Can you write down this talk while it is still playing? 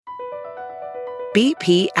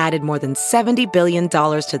BP added more than $70 billion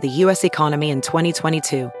to the U.S. economy in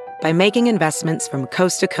 2022 by making investments from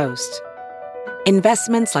coast to coast.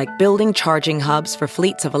 Investments like building charging hubs for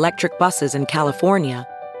fleets of electric buses in California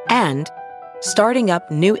and starting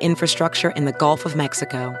up new infrastructure in the Gulf of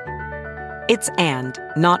Mexico. It's and,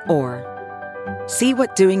 not or. See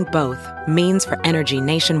what doing both means for energy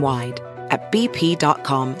nationwide at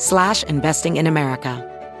bp.com/investing in America.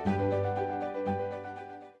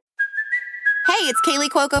 Hey, it's Kaylee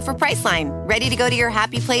Cuoco for Priceline. Ready to go to your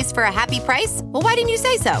happy place for a happy price? Well, why didn't you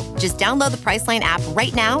say so? Just download the Priceline app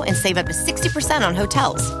right now and save up to 60% on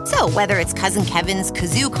hotels. So whether it's Cousin Kevin's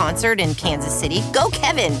Kazoo Concert in Kansas City, go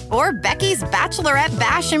Kevin, or Becky's Bachelorette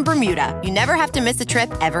Bash in Bermuda, you never have to miss a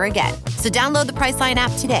trip ever again. So download the Priceline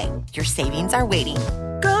app today. Your savings are waiting.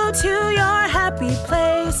 Go to your happy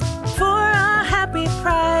place for a happy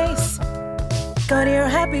price. Go to your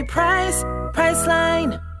happy price,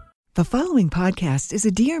 Priceline. The following podcast is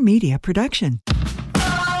a Dear Media production.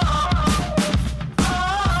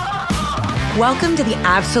 Welcome to the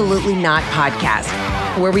Absolutely Not podcast,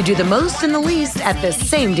 where we do the most and the least at the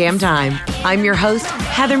same damn time. I'm your host,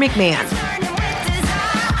 Heather McMahon.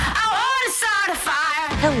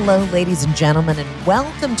 Hello, ladies and gentlemen, and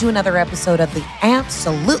welcome to another episode of the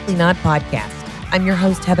Absolutely Not podcast. I'm your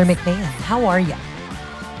host, Heather McMahon. How are you?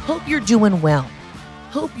 Hope you're doing well.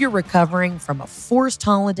 Hope you're recovering from a forced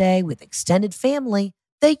holiday with extended family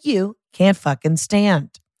that you can't fucking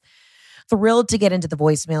stand. Thrilled to get into the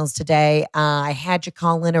voicemails today. I had you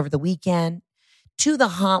call in over the weekend to the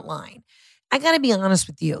hotline. I got to be honest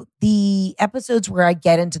with you. The episodes where I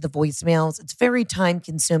get into the voicemails, it's very time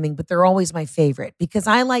consuming, but they're always my favorite because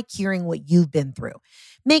I like hearing what you've been through.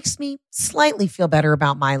 Makes me slightly feel better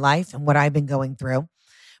about my life and what I've been going through.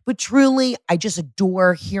 But truly, I just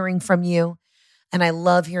adore hearing from you. And I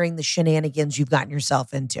love hearing the shenanigans you've gotten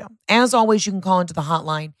yourself into. As always, you can call into the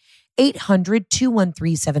hotline,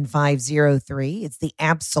 800-213-7503. It's the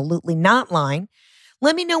Absolutely Not line.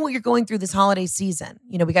 Let me know what you're going through this holiday season.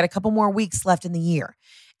 You know, we got a couple more weeks left in the year,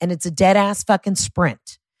 and it's a dead ass fucking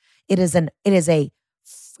sprint. It is a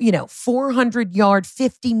 400-yard,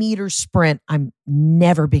 50-meter sprint. I'm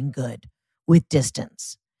never been good with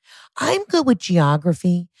distance. I'm good with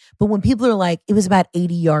geography, but when people are like, it was about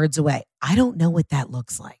 80 yards away, I don't know what that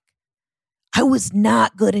looks like. I was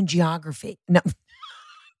not good in geography. No,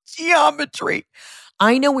 geometry.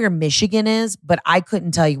 I know where Michigan is, but I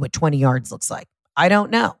couldn't tell you what 20 yards looks like. I don't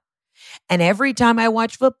know. And every time I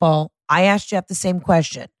watch football, I ask Jeff the same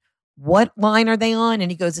question. What line are they on? And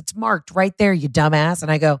he goes, it's marked right there, you dumbass. And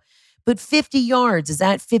I go, but 50 yards, is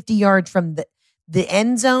that 50 yards from the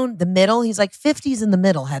end zone, the middle? He's like, 50's in the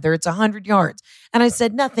middle, Heather. It's 100 yards. And I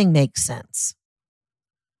said, nothing makes sense.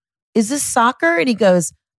 Is this soccer? And he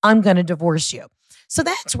goes, I'm going to divorce you. So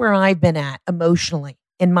that's where I've been at emotionally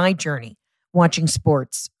in my journey, watching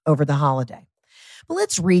sports over the holiday. But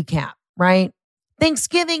let's recap, right?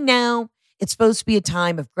 Thanksgiving now, it's supposed to be a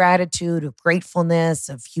time of gratitude, of gratefulness,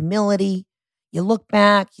 of humility. You look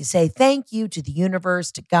back, you say, thank you to the universe,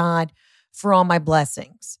 to God, for all my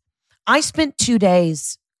blessings. I spent 2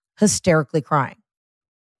 days hysterically crying.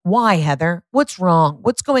 Why, Heather? What's wrong?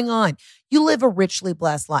 What's going on? You live a richly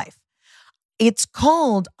blessed life. It's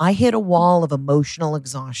called, I hit a wall of emotional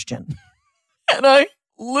exhaustion. And I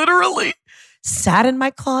literally sat in my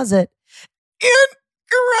closet and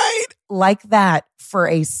cried like that for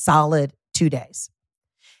a solid 2 days.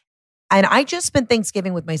 And I just spent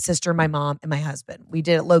Thanksgiving with my sister, my mom, and my husband. We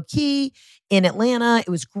did it low key in Atlanta. It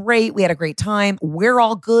was great. We had a great time. We're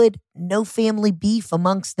all good. No family beef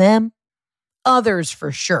amongst them. Others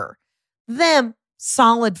for sure. Them,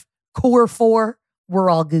 solid core four, we're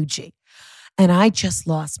all Gucci. And I just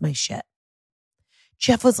lost my shit.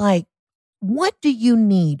 Jeff was like, what do you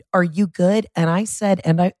need? Are you good? And I said,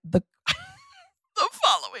 the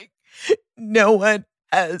following. No one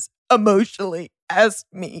has emotionally asked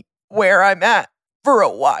me where I'm at for a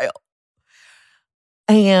while.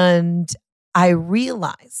 And I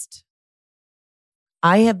realized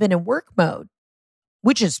I have been in work mode,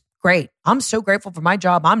 which is great. I'm so grateful for my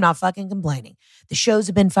job. I'm not fucking complaining. The shows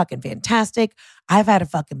have been fucking fantastic. I've had a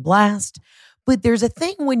fucking blast. But there's a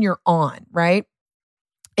thing when you're on, right?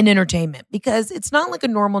 In entertainment, because it's not like a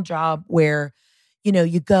normal job where, you know,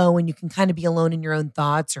 you go and you can kind of be alone in your own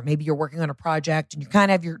thoughts, or maybe you're working on a project and you kind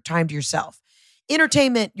of have your time to yourself.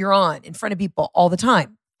 Entertainment, you're on in front of people all the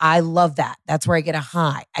time. I love that. That's where I get a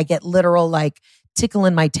high. I get literal like tickle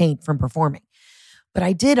in my taint from performing. But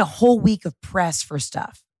I did a whole week of press for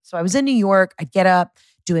stuff. So I was in New York. I'd get up,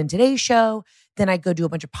 doing today's show. Then I'd go do a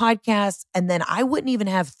bunch of podcasts. And then I wouldn't even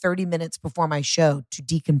have 30 minutes before my show to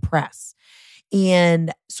decompress.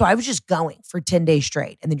 And so I was just going for 10 days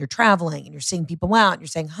straight. And then you're traveling and you're seeing people out and you're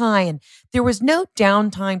saying hi. And there was no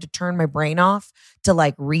downtime to turn my brain off to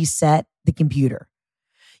like reset the computer.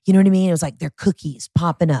 You know what I mean? It was like there are cookies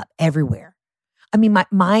popping up everywhere. I mean,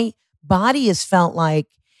 my body has felt like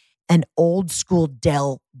an old school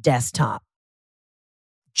Dell desktop.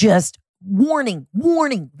 Just warning,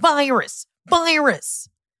 virus.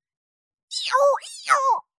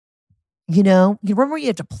 You know, you remember you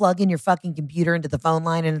have to plug in your fucking computer into the phone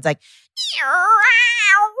line and it's like,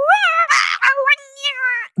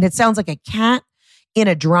 and it sounds like a cat in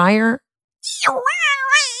a dryer.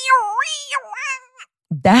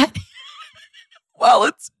 That, while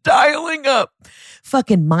it's dialing up,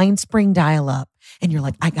 fucking MindSpring dial up. And you're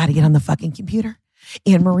like, I got to get on the fucking computer.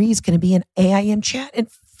 Anne Marie's going to be in AIM chat in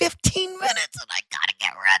 15 minutes and I got to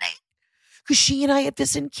get ready. Because she and I have to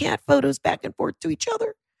send cat photos back and forth to each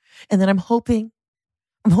other. And then I'm hoping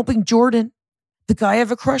Jordan, the guy I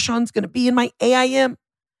have a crush on, is going to be in my AIM.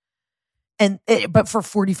 But for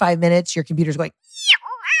 45 minutes, your computer's going,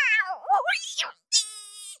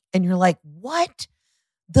 and you're like, what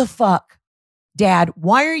the fuck, Dad?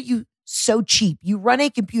 Why are you so cheap? You run a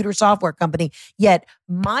computer software company, yet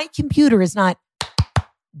my computer is not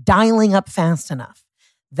dialing up fast enough.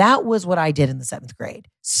 That was what I did in the 7th grade.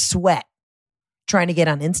 Sweat. Trying to get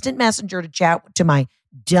on instant messenger to chat to my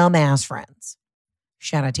dumbass friends.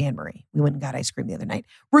 Shout out to Anne Marie. We went and got ice cream the other night.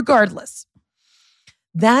 Regardless,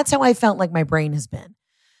 that's how I felt like my brain has been.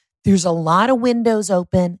 There's a lot of windows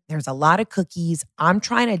open. There's a lot of cookies. I'm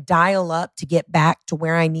trying to dial up to get back to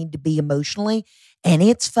where I need to be emotionally. And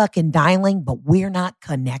it's fucking dialing, but we're not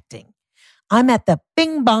connecting. I'm at the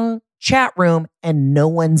bing bong chat room and no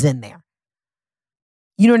one's in there.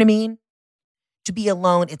 You know what I mean? To be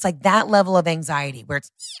alone, it's like that level of anxiety where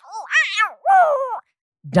it's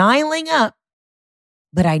dialing up,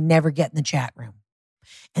 but I never get in the chat room.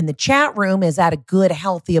 And the chat room is at a good,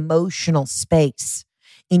 healthy, emotional space.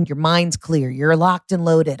 In your mind's clear. You're locked and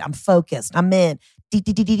loaded. I'm focused. I'm in.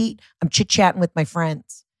 I'm chit-chatting with my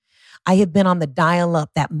friends. I have been on the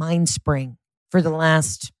dial-up, that MindSpring, for the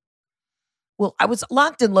last, well, I was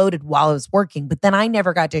locked and loaded while I was working, but then I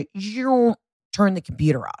never got to turn the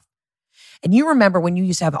computer off. And you remember when you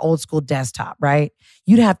used to have an old school desktop, right?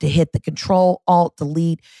 You'd have to hit the Control, Alt,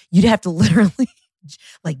 Delete. You'd have to literally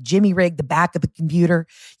like Jimmy rig the back of the computer.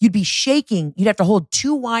 You'd be shaking. You'd have to hold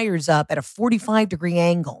 2 wires up at a 45-degree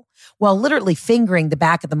angle while literally fingering the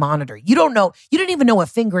back of the monitor. You didn't even know what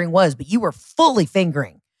fingering was, but you were fully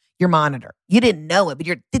fingering your monitor. You didn't know it, but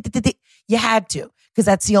you had to, because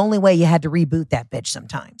that's the only way you had to reboot that bitch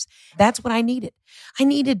sometimes. That's what I needed. I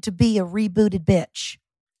needed to be a rebooted bitch.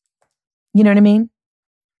 You know what I mean?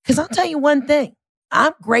 Because I'll tell you one thing.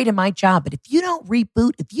 I'm great at my job, but if you don't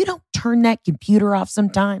reboot, if you don't turn that computer off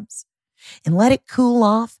sometimes and let it cool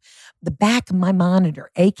off, the back of my monitor,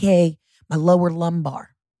 aka my lower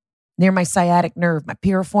lumbar, near my sciatic nerve, my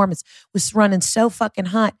piriformis, was running so fucking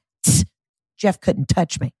hot, Jeff couldn't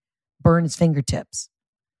touch me, burn his fingertips.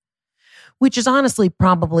 Which is honestly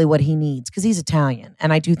probably what he needs, because he's Italian,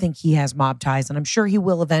 and I do think he has mob ties, and I'm sure he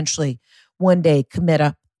will eventually one day commit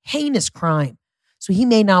a heinous crime. So he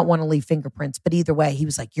may not want to leave fingerprints, but either way, he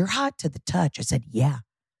was like, you're hot to the touch. I said, yeah,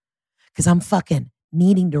 because I'm fucking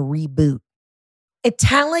needing to reboot.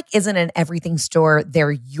 Italic isn't an everything store.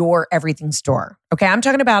 They're your everything store. Okay, I'm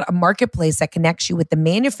talking about a marketplace that connects you with the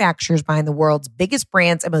manufacturers behind the world's biggest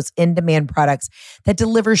brands and most in-demand products that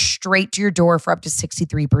delivers straight to your door for up to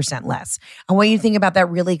 63% less. I want you to think about that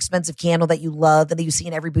really expensive candle that you love, that you see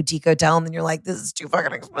in every boutique hotel, and then you're like, this is too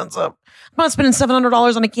fucking expensive. I'm not spending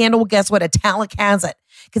 $700 on a candle. Well, guess what? Italic has it,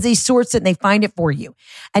 because they source it and they find it for you.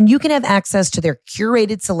 And you can have access to their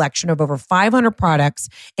curated selection of over 500 products,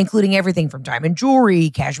 including everything from diamond jewelry,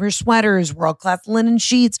 cashmere sweaters, world-class linen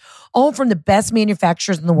sheets, all from the best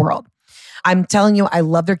manufacturers in the world. I'm telling you, I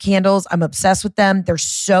love their candles. I'm obsessed with them. They're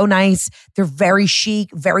so nice. They're very chic,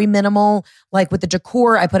 very minimal. Like with the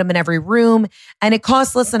decor, I put them in every room, and it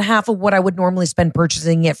costs less than half of what I would normally spend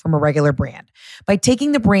purchasing it from a regular brand. By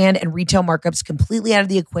taking the brand and retail markups completely out of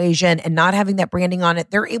the equation and not having that branding on it,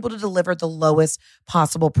 they're able to deliver the lowest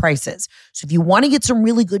possible prices. So if you want to get some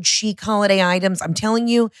really good chic holiday items, I'm telling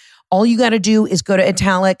you, all you got to do is go to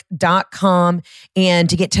italic.com and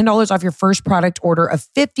to get $10 off your first product order of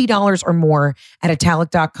 $50 or more at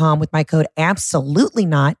italic.com with my code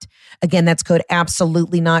ABSOLUTELYNOT. Again, that's code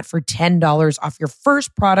ABSOLUTELYNOT for $10 off your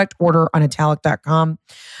first product order on italic.com.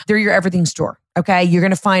 They're your everything store. Okay, you're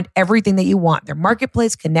going to find everything that you want. Their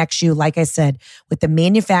marketplace connects you, like I said, with the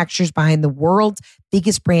manufacturers behind the world's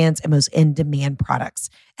biggest brands and most in-demand products.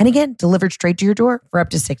 And again, delivered straight to your door for up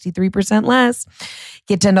to 63% less.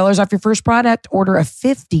 Get $10 off your first product. Order of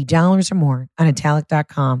 $50 or more on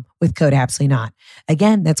Italic.com with code AbsoluteNot.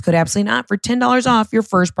 Again, that's code AbsoluteNot for $10 off your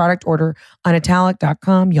first product order on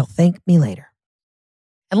Italic.com. You'll thank me later.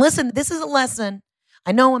 And listen, this is a lesson.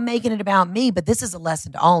 I know I'm making it about me, but this is a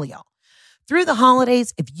lesson to all of y'all. Through the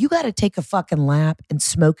holidays, if you got to take a fucking lap and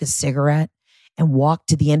smoke a cigarette and walk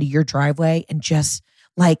to the end of your driveway and just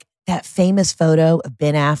like that famous photo of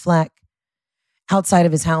Ben Affleck outside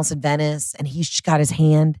of his house in Venice, and he's just got his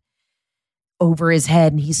hand over his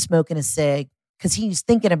head and he's smoking a cig because he's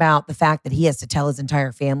thinking about the fact that he has to tell his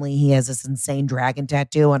entire family he has this insane dragon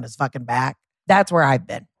tattoo on his fucking back. That's where I've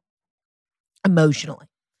been emotionally.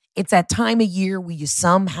 It's that time of year where you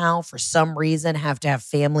somehow, for some reason, have to have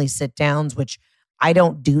family sit downs, which I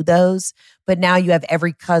don't do those. But now you have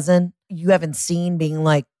every cousin you haven't seen being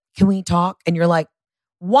like, can we talk? And you're like,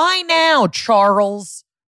 why now, Charles?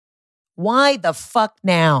 Why the fuck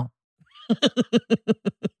now?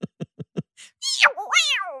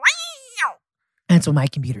 That's what my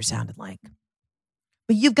computer sounded like.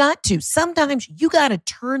 But you've got to. Sometimes you got to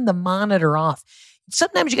turn the monitor off.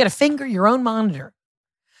 Sometimes you got to finger your own monitor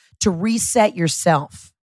to reset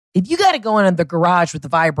yourself. If you got to go in the garage with the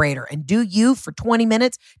vibrator and do you for 20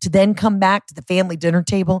 minutes to then come back to the family dinner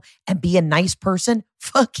table and be a nice person,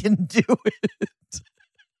 fucking do it.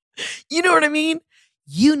 You know what I mean?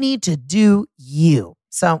 You need to do you.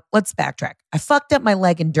 So let's backtrack. I fucked up my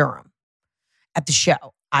leg in Durham at the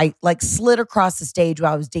show. I like slid across the stage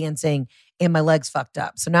while I was dancing and my leg's fucked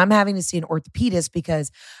up. So now I'm having to see an orthopedist because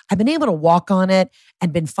I've been able to walk on it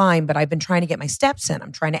and been fine, but I've been trying to get my steps in.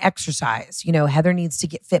 I'm trying to exercise. You know, Heather needs to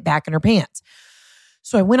get fit back in her pants.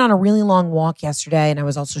 So I went on a really long walk yesterday and I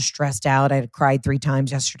was also stressed out. I had cried 3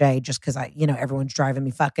 times yesterday just because everyone's driving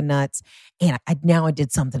me fucking nuts. And I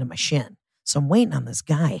did something to my shin. So I'm waiting on this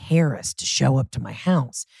guy, Harris, to show up to my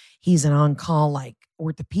house. He's an on-call like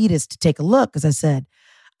orthopedist to take a look because I said,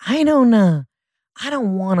 I don't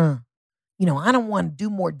want to do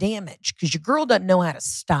more damage because your girl doesn't know how to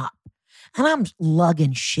stop. And I'm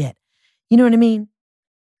lugging shit. You know what I mean?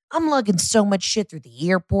 I'm lugging so much shit through the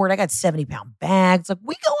airport. I got 70-pound bags. Like,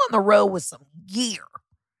 we go on the road with some gear.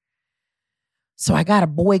 So I got a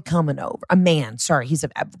boy coming over. A man, sorry. He's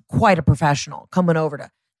quite a professional coming over to,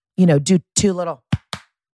 do 2 little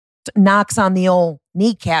knocks on the old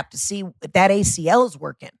kneecap to see if that ACL is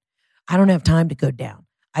working. I don't have time to go down.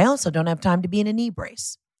 I also don't have time to be in a knee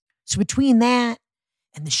brace. So between that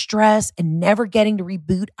and the stress and never getting to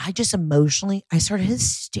reboot, I started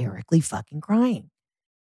hysterically fucking crying.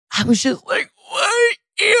 I was just like, I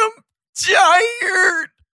am tired.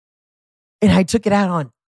 And I took it out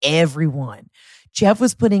on everyone. Jeff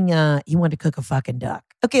was he wanted to cook a fucking duck.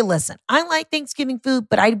 Okay, listen, I like Thanksgiving food,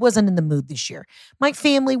 but I wasn't in the mood this year. My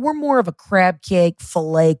family, we're more of a crab cake,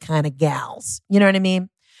 filet kind of gals. You know what I mean?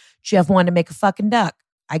 Jeff wanted to make a fucking duck.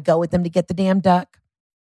 I go with him to get the damn duck.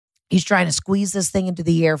 He's trying to squeeze this thing into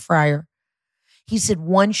the air fryer. He said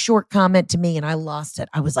one short comment to me and I lost it.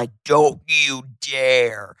 I was like, don't you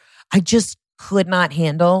dare. I just could not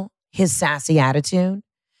handle his sassy attitude.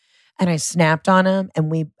 And I snapped on him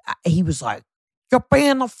and he was like, you're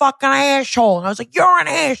being a fucking asshole. And I was like, you're an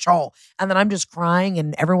asshole. And then I'm just crying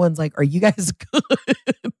and everyone's like, are you guys good?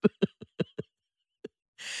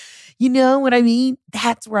 You know what I mean?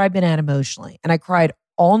 That's where I've been at emotionally. And I cried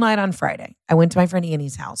all night on Friday. I went to my friend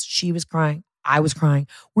Annie's house. She was crying. I was crying.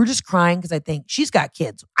 We're just crying because I think she's got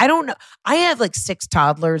kids. I don't know. I have like 6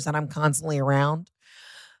 toddlers that I'm constantly around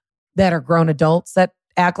that are grown adults that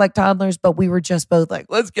act like toddlers, but we were just both like,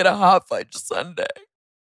 let's get a hot fudge sundae.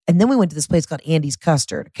 And then we went to this place called Andy's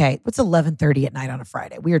Custard. Okay. It's 11:30 at night on a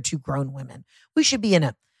Friday. We are 2 grown women. We should be in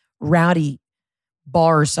a rowdy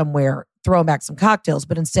bar somewhere throwing back some cocktails,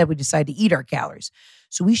 but instead we decide to eat our calories.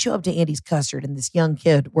 So we show up to Andy's Custard and this young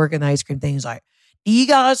kid working the ice cream thing is like, do you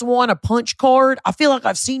guys want a punch card? I feel like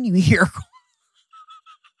I've seen you here.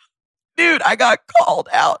 Dude, I got called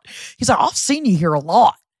out. He's like, I've seen you here a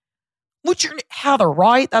lot. What's your name? Heather,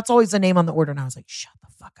 right? That's always the name on the order. And I was like, shut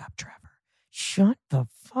the fuck up, Trevor. Shut the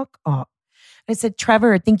fuck up. And I said,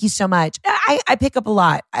 Trevor, thank you so much. I pick up a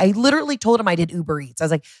lot. I literally told him I did Uber Eats. I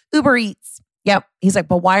was like, Uber Eats. Yep. He's like,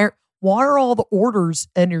 but why are all the orders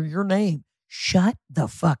under your name? Shut the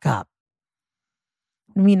fuck up.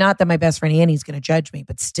 I mean, not that my best friend Annie's going to judge me,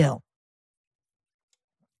 but still.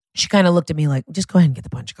 She kind of looked at me like, just go ahead and get the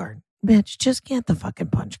punch card. Bitch, just get the fucking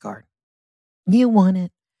punch card. You want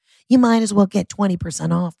it. You might as well get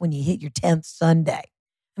 20% off when you hit your 10th Sunday.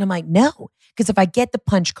 And I'm like, no, because if I get the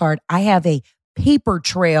punch card, I have a paper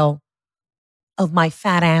trail of my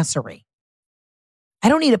fat assery. I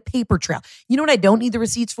don't need a paper trail. You know what I don't need the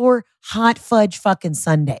receipts for? Hot fudge fucking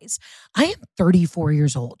sundaes. I am 34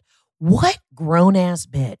 years old. What grown ass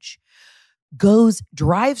bitch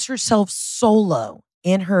drives herself solo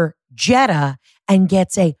in her Jetta and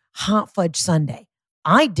gets a hot fudge sundae?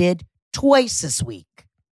 I did twice this week.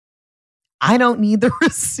 I don't need the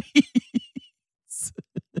receipts.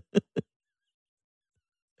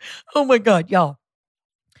 Oh my God, y'all.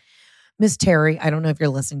 Miss Terry, I don't know if you're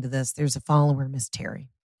listening to this. There's a follower, Miss Terry.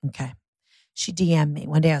 Okay. She DM'd me.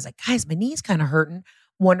 One day I was like, guys, my knee's kind of hurting,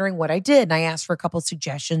 wondering what I did. And I asked for a couple of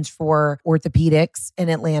suggestions for orthopedics in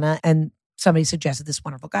Atlanta. And somebody suggested this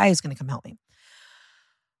wonderful guy who's going to come help me.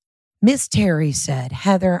 Miss Terry said,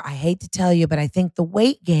 Heather, I hate to tell you, but I think the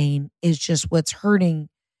weight gain is just what's hurting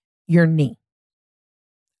your knee.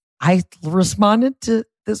 I responded to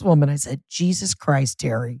this woman. I said, Jesus Christ,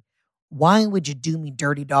 Terry, why would you do me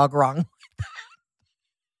dirty dog wrong?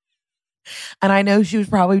 And I know she was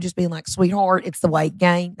probably just being like, sweetheart, it's the weight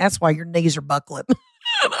gain. That's why your knees are buckling.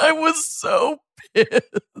 And I was so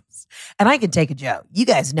pissed. And I can take a joke. You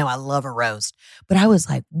guys know I love a roast. But I was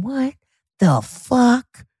like, what the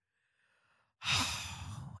fuck?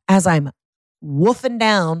 As I'm woofing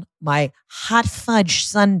down my hot fudge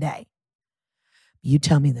sundae. You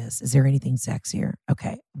tell me this. Is there anything sexier?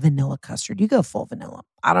 Okay. Vanilla custard. You go full vanilla.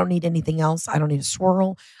 I don't need anything else. I don't need a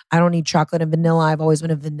swirl. I don't need chocolate and vanilla. I've always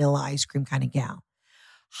been a vanilla ice cream kind of gal.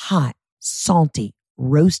 Hot, salty,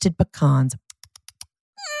 roasted pecans.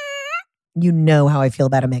 You know how I feel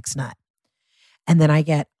about a mixed nut. And then I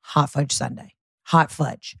get hot fudge sundae. Hot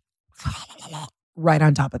fudge. Right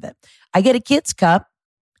on top of it. I get a kid's cup.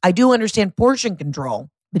 I do understand portion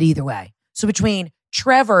control, but either way. So between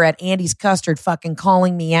Trevor at Andy's Custard fucking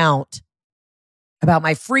calling me out about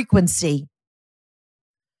my frequency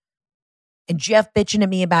and Jeff bitching at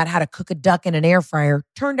me about how to cook a duck in an air fryer,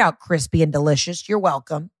 turned out crispy and delicious. You're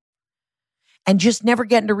welcome. And just never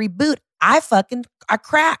getting to reboot. I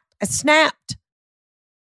cracked. I snapped.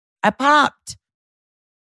 I popped.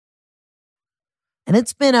 And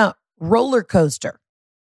it's been a roller coaster.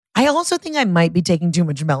 I also think I might be taking too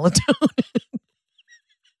much melatonin.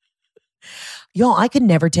 Y'all, I could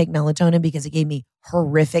never take melatonin because it gave me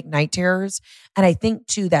horrific night terrors. And I think,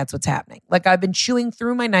 too, that's what's happening. Like, I've been chewing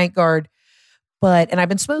through my night guard, and I've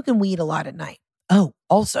been smoking weed a lot at night. Oh,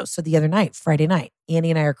 also, so the other night, Friday night, Andy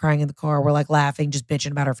and I are crying in the car. We're like laughing, just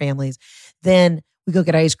bitching about our families. Then we go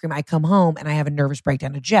get ice cream. I come home and I have a nervous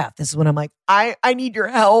breakdown to Jeff. This is when I'm like, I need your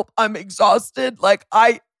help. I'm exhausted. Like,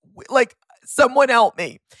 someone help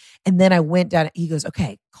me. And then I went down. He goes,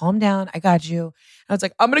 okay, calm down. I got you. I was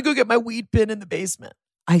like, I'm going to go get my weed pen in the basement.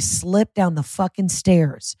 I slipped down the fucking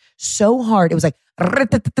stairs so hard. It was like,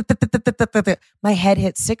 my head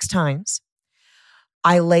hit 6 times.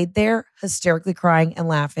 I laid there hysterically crying and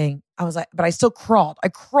laughing. I was like, but I still crawled. I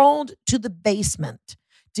crawled to the basement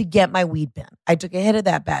to get my weed pen. I took a hit of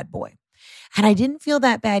that bad boy. And I didn't feel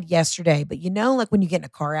that bad yesterday. But you know, like when you get in a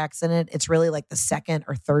car accident, it's really like the second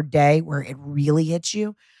or third day where it really hits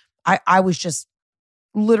you. I was just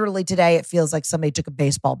literally today, it feels like somebody took a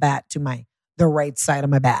baseball bat to the right side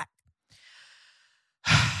of my back.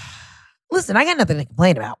 Listen, I got nothing to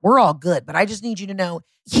complain about. We're all good, but I just need you to know,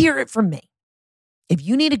 hear it from me. If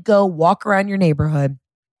you need to go walk around your neighborhood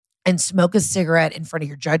and smoke a cigarette in front of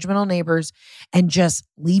your judgmental neighbors and just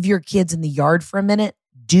leave your kids in the yard for a minute,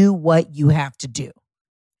 do what you have to do.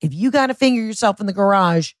 If you got to finger yourself in the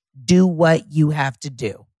garage, do what you have to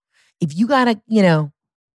do. If you got to,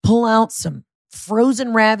 pull out some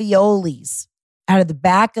frozen raviolis out of the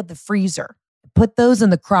back of the freezer, put those in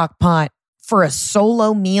the crock pot for a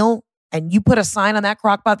solo meal, and you put a sign on that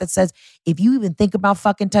crock pot that says, if you even think about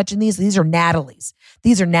fucking touching these are Natalie's.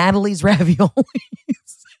 These are Natalie's raviolis.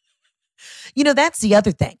 That's the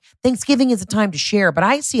other thing. Thanksgiving is a time to share, but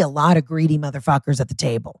I see a lot of greedy motherfuckers at the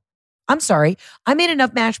table. I'm sorry. I made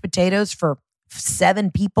enough mashed potatoes for 7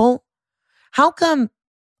 people. How come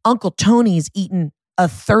Uncle Tony's eating a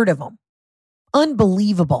third of them?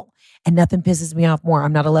 Unbelievable. And nothing pisses me off more.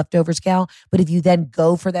 I'm not a leftovers gal, but if you then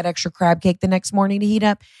go for that extra crab cake the next morning to heat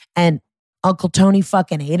up and Uncle Tony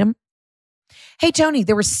fucking ate them. Hey, Tony,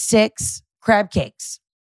 there were 6 crab cakes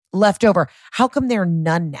left over. How come there are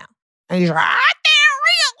none now? And he's like, I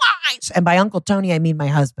didn't realize. And by Uncle Tony, I mean my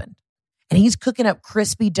husband. And he's cooking up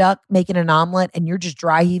crispy duck, making an omelet, and you're just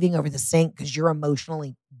dry heaving over the sink because you're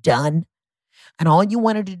emotionally done. And all you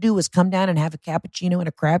wanted to do was come down and have a cappuccino and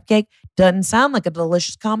a crab cake. Doesn't sound like a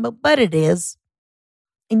delicious combo, but it is.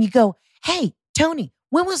 And you go, hey, Tony,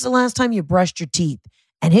 when was the last time you brushed your teeth?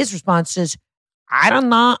 And his response is, I don't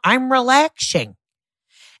know. I'm relaxing.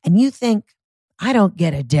 And you think, I don't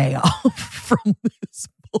get a day off from this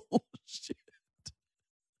bullshit.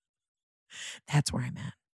 That's where I'm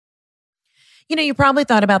at. You probably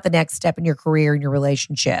thought about the next step in your career and your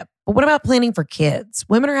relationship. But what about planning for kids?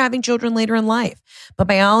 Women are having children later in life, but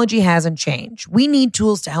biology hasn't changed. We need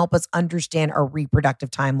tools to help us understand our reproductive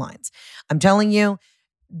timelines. I'm telling you,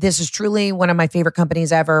 this is truly one of my favorite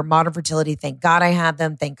companies ever, Modern Fertility. Thank God I had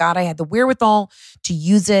them. Thank God I had the wherewithal to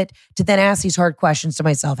use it, to then ask these hard questions to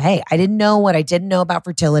myself. Hey, I didn't know what I didn't know about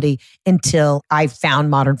fertility until I found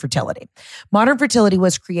Modern Fertility. Modern Fertility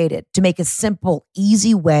was created to make a simple,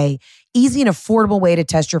 easy and affordable way to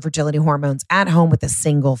test your fertility hormones at home with a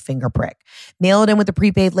single finger prick. Mail it in with a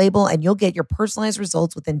prepaid label and you'll get your personalized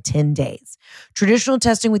results within 10 days. Traditional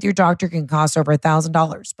testing with your doctor can cost over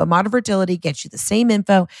 $1,000, but Modern Fertility gets you the same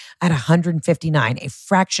info at $159, a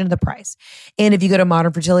fraction of the price. And if you go to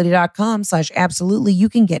modernfertility.com/absolutely, you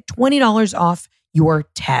can get $20 off your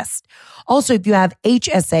test. Also, if you have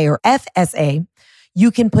HSA or FSA, you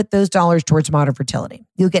can put those dollars towards Modern Fertility.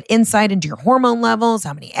 You'll get insight into your hormone levels,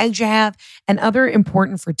 how many eggs you have, and other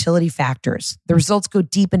important fertility factors. The results go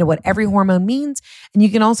deep into what every hormone means, and you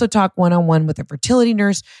can also talk one-on-one with a fertility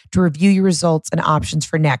nurse to review your results and options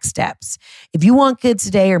for next steps. If you want kids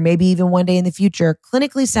today or maybe even one day in the future,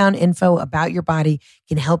 clinically sound info about your body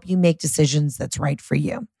can help you make decisions that's right for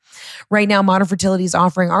you. Right now, Modern Fertility is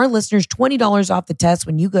offering our listeners $20 off the test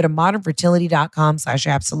when you go to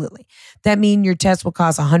modernfertility.com/absolutely. That means your test will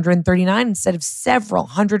cost $139 instead of several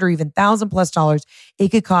hundred or even $1,000+ it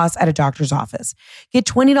could cost at a doctor's office. Get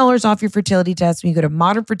 $20 off your fertility test when you go to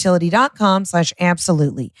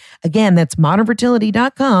modernfertility.com/absolutely. Again, that's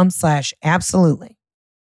modernfertility.com/absolutely.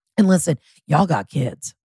 And listen, y'all got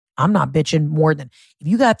kids. I'm not bitching more than if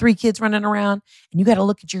you got 3 kids running around and you got to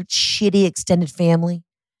look at your shitty extended family.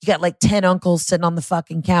 You got like 10 uncles sitting on the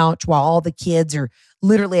fucking couch while all the kids are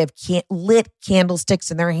literally have lit candlesticks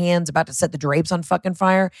in their hands about to set the drapes on fucking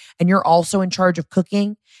fire. And you're also in charge of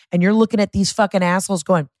cooking. And you're looking at these fucking assholes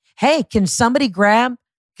going, hey, can somebody grab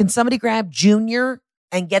Junior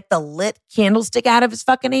and get the lit candlestick out of his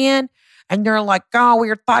fucking hand? And they're like, oh, we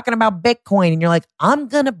were talking about Bitcoin. And you're like, I'm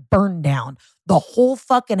going to burn down the whole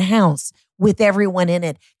fucking house with everyone in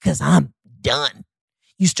it because I'm done.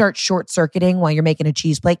 You start short-circuiting while you're making a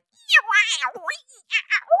cheese plate.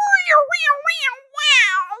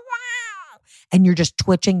 And you're just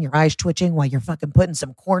twitching, your eyes twitching while you're fucking putting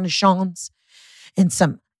some cornichons and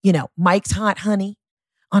some, Mike's Hot Honey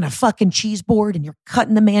on a fucking cheese board and you're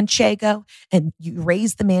cutting the manchego and you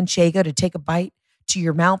raise the manchego to take a bite to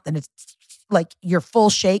your mouth and it's like your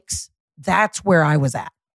full shakes. That's where I was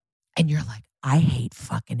at. And you're like, I hate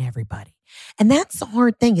fucking everybody. And that's the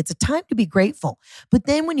hard thing. It's a time to be grateful. But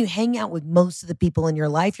then when you hang out with most of the people in your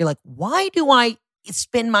life, you're like, why do I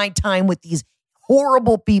spend my time with these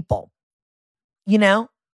horrible people?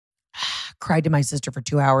 Cried to my sister for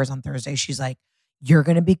 2 hours on Thursday. She's like, you're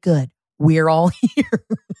going to be good. We're all here.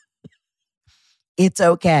 It's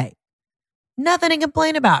okay. Nothing to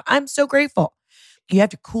complain about. I'm so grateful. You have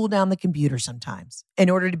to cool down the computer sometimes in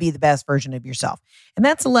order to be the best version of yourself. And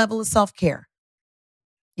that's a level of self-care.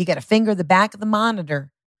 You got to finger the back of the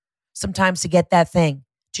monitor sometimes to get that thing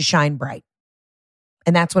to shine bright.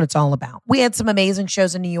 And that's what it's all about. We had some amazing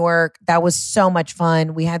shows in New York. That was so much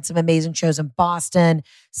fun. We had some amazing shows in Boston,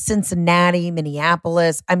 Cincinnati,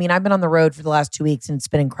 Minneapolis. I mean, I've been on the road for the last 2 weeks and it's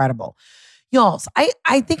been incredible. Y'all,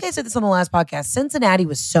 I think I said this on the last podcast. Cincinnati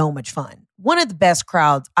was so much fun. One of the best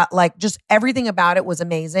crowds. Just everything about it was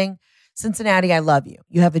amazing. Cincinnati, I love you.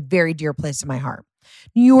 You have a very dear place in my heart.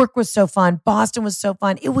 New York was so fun. Boston was so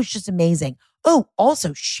fun. It was just amazing. Oh,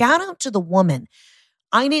 also, shout out to the woman.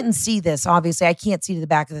 I didn't see this. Obviously, I can't see to the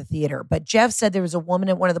back of the theater. But Jeff said there was a woman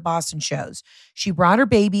at one of the Boston shows. She brought her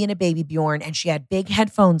baby in a baby Bjorn and she had big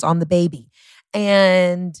headphones on the baby.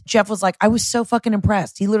 And Jeff was like, I was so fucking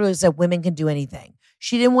impressed. He literally said women can do anything.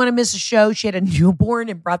 She didn't want to miss a show. She had a newborn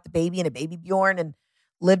and brought the baby in a baby Bjorn and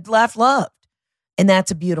lived, laughed, loved. And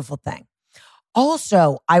that's a beautiful thing.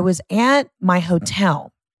 Also, I was at my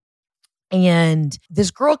hotel and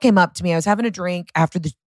this girl came up to me. I was having a drink after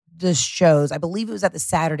the shows. I believe it was at the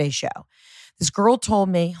Saturday show. This girl told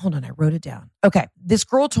me, hold on, I wrote it down. Okay. This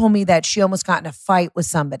girl told me that she almost got in a fight with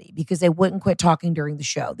somebody because they wouldn't quit talking during the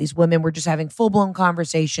show. These women were just having full-blown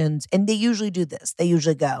conversations and they usually do this. They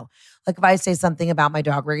usually go, like if I say something about my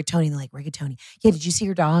dog, Rigatoni, they're like, Rigatoni, yeah, did you see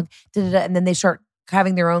your dog? Da-da-da. And then they start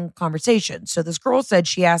having their own conversation. So this girl said,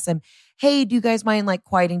 she asked them, hey, do you guys mind like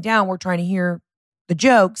quieting down? We're trying to hear the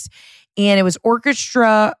jokes. And it was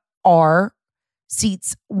Orchestra R,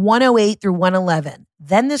 seats 108 through 111.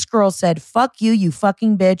 Then this girl said, fuck you, you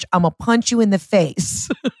fucking bitch. I'm going to punch you in the face.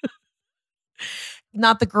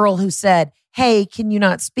 Not the girl who said, hey, can you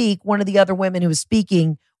not speak? One of the other women who was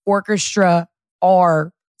speaking, orchestra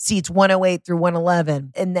R, seats 108 through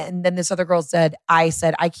 111. And then this other girl said, I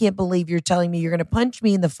can't believe you're telling me you're going to punch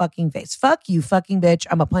me in the fucking face. Fuck you, fucking bitch.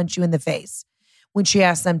 I'm going to punch you in the face. When she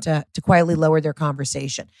asked them to quietly lower their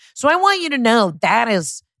conversation. So I want you to know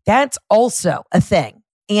that's also a thing.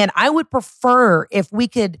 And I would prefer if we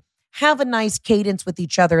could have a nice cadence with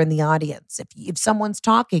each other in the audience. If someone's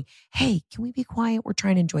talking, hey, can we be quiet? We're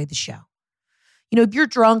trying to enjoy the show. You know, if you're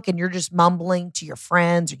drunk and you're just mumbling to your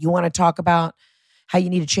friends or you want to talk about how you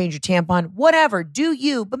need to change your tampon, whatever, do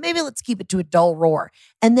you, but maybe let's keep it to a dull roar.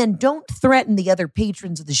 And then don't threaten the other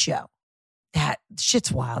patrons of the show. That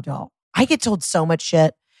shit's wild, y'all. I get told so much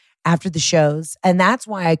shit after the shows. And that's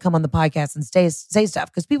why I come on the podcast and say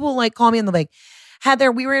stuff. Because people like call me and they're like,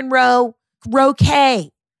 Heather, we were in row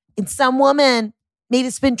K. And some woman made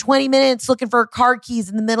us spend 20 minutes looking for her car keys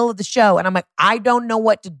in the middle of the show. And I'm like, I don't know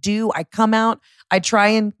what to do. I come out, I try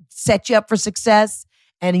and set you up for success.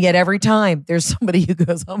 And yet every time there's somebody who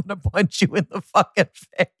goes, I'm going to punch you in the fucking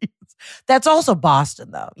face. That's also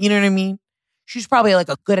Boston though. You know what I mean? She's probably like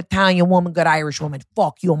a good Italian woman, good Irish woman.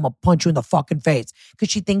 Fuck you, I'm going to punch you in the fucking face. Because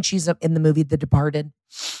she thinks she's in the movie The Departed.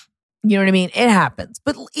 You know what I mean? It happens.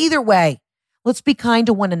 But either way, let's be kind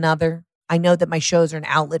to one another. I know that my shows are an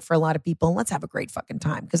outlet for a lot of people. And let's have a great fucking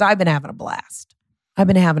time. Because I've been having a blast.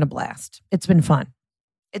 It's been fun.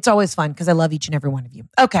 It's always fun because I love each and every one of you.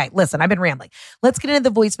 Okay, listen, I've been rambling. Let's get into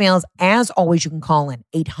the voicemails. As always, you can call in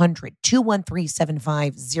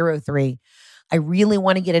 800-213-7503. I really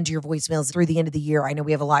want to get into your voicemails through the end of the year. I know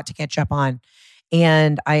we have a lot to catch up on.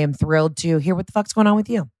 And I am thrilled to hear what the fuck's going on with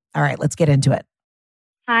you. All right, let's get into it.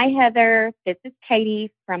 Hi, Heather. This is Katie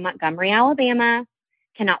from Montgomery, Alabama.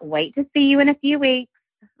 Cannot wait to see you in a few weeks.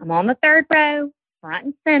 I'm on the third row, front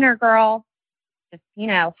and center, girl. Just,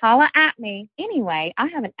 holla at me. Anyway, I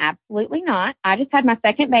haven't absolutely not. I just had my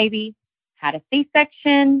second baby, had a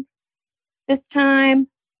C-section this time.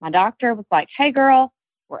 My doctor was like, hey, girl,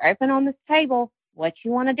 we're open on this table. What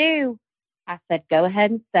you want to do? I said, go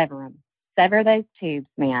ahead and sever them. Sever those tubes,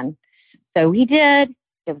 man. So he did.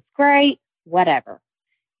 It was great. Whatever.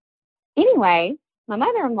 Anyway, my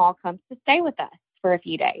mother-in-law comes to stay with us for a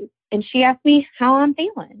few days. And she asked me how I'm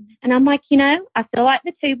feeling. And I'm like, I feel like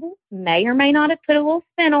the tubal may or may not have put a little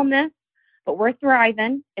spin on this, but we're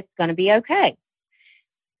thriving. It's going to be okay.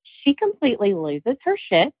 She completely loses her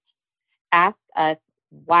shit, asks us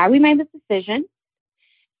why we made this decision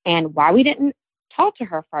and why we didn't talk to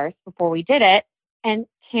her first before we did it. And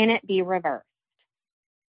can it be reversed?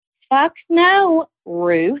 Fuck no,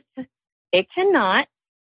 Ruth. It cannot.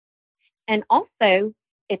 And also,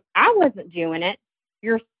 if I wasn't doing it,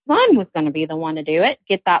 your son was going to be the one to do it,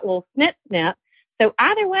 get that little snip. So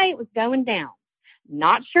either way, it was going down.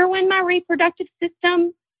 Not sure when my reproductive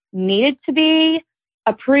system needed to be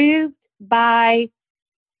approved by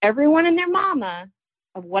everyone and their mama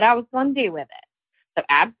of what I was going to do with it. So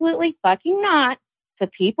absolutely fucking not to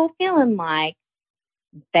people feeling like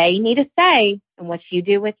they need a say in what you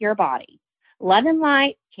do with your body. Love and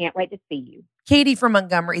light. Can't wait to see you. Katie from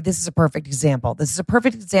Montgomery, this is a perfect example. This is a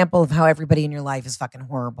perfect example of how everybody in your life is fucking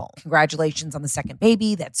horrible. Congratulations on the second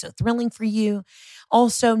baby. That's so thrilling for you.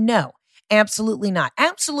 Also, no, absolutely not.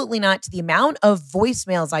 Absolutely not to the amount of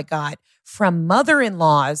voicemails I got from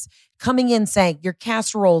mother-in-laws coming in saying, your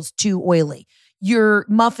casserole's too oily. Your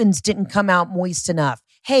muffins didn't come out moist enough.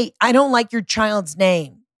 Hey, I don't like your child's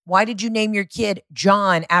name. Why did you name your kid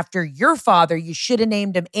John after your father? You should have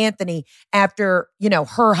named him Anthony after,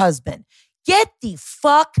 her husband. Get the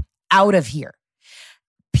fuck out of here.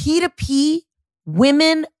 P2P,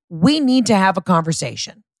 women, we need to have a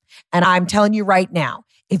conversation. And I'm telling you right now,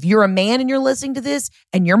 if you're a man and you're listening to this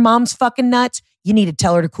and your mom's fucking nuts, you need to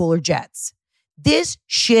tell her to cool her jets. This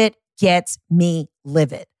shit gets me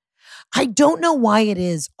livid. I don't know why it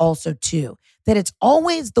is also too, that it's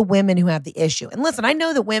always the women who have the issue. And listen, I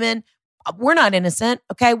know that women, we're not innocent,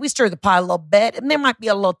 okay? We stir the pot a little bit and there might be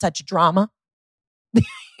a little touch of drama.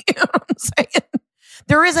 You know what I'm saying?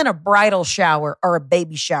 There isn't a bridal shower or a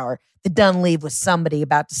baby shower that doesn't leave with somebody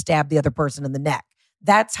about to stab the other person in the neck.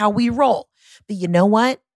 That's how we roll. But you know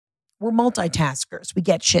what? We're multitaskers. We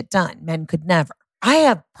get shit done. Men could never. I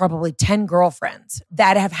have probably 10 girlfriends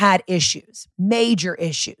that have had issues, major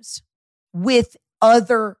issues with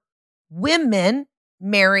other women,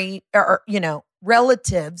 married or,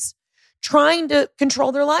 relatives trying to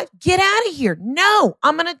control their life. Get out of here. No,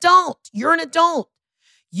 I'm an adult. You're an adult.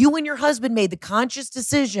 You and your husband made the conscious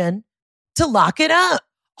decision to lock it up.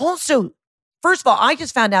 Also, First of all, I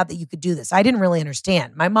just found out that you could do this. I didn't really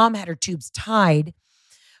understand. My mom had her tubes tied,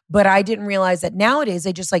 but I didn't realize that nowadays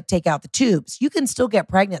they just like take out the tubes. You can still get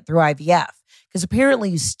pregnant through IVF because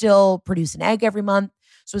apparently you still produce an egg every month.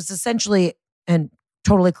 So it's essentially, and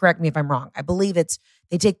totally correct me if I'm wrong, I believe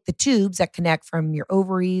they take the tubes that connect from your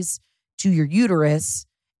ovaries to your uterus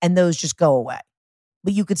and those just go away.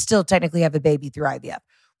 But you could still technically have a baby through IVF.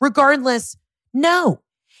 Regardless, no.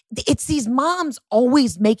 It's these moms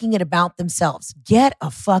always making it about themselves. Get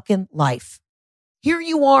a fucking life. Here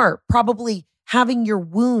you are, probably having your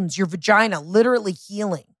wounds, your vagina literally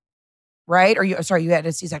healing, right? You had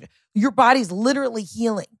a C-section. Your body's literally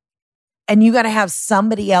healing. And you got to have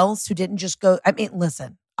somebody else who didn't just go, I mean,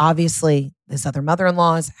 listen, obviously this other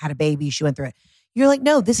mother-in-law had a baby. She went through it. You're like,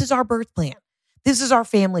 no, this is our birth plan. This is our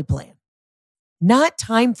family plan. Not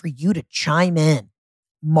time for you to chime in.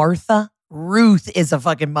 Martha. Ruth is a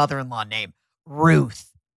fucking mother-in-law name.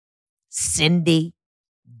 Ruth. Cindy.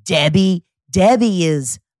 Debbie. Debbie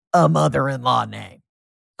is a mother-in-law name.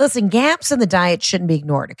 Listen, gaps in the diet shouldn't be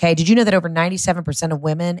ignored, okay? Did you know that over 97% of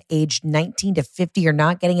women aged 19 to 50 are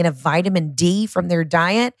not getting enough vitamin D from their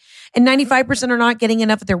diet? And 95% are not getting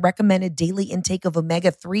enough of their recommended daily intake of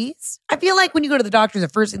omega-3s? I feel like when you go to the doctor, the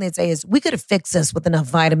first thing they say is, we could have fixed this with enough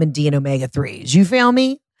vitamin D and omega-3s. You feel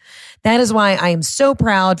me? That is why I am so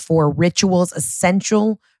proud for Ritual's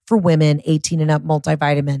Essential for Women 18 and Up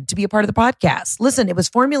multivitamin to be a part of the podcast. Listen, it was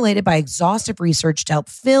formulated by exhaustive research to help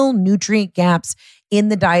fill nutrient gaps in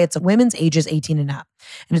the diets of women's ages 18 and up.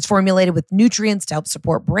 And it's formulated with nutrients to help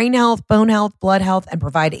support brain health, bone health, blood health, and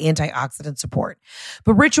provide antioxidant support.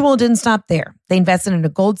 But Ritual didn't stop there. They invested in a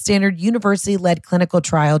gold standard university-led clinical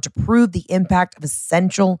trial to prove the impact of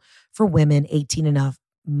Essential for Women 18 and up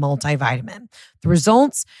multivitamin. The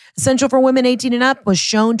results, Essential for Women 18 and up was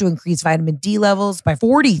shown to increase vitamin D levels by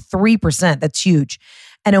 43%. That's huge.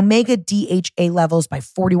 And omega DHA levels by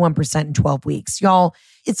 41% in 12 weeks. Y'all,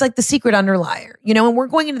 it's like the secret underlier, and we're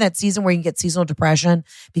going into that season where you get seasonal depression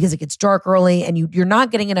because it gets dark early and you're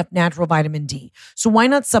not getting enough natural vitamin D. So why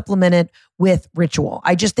not supplement it with Ritual?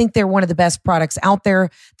 I just think they're one of the best products out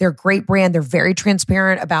there. They're a great brand. They're very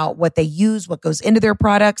transparent about what they use, what goes into their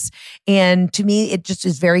products. And to me, it just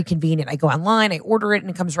is very convenient. I go online, I order it,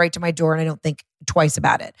 and it comes right to my door, and I don't think twice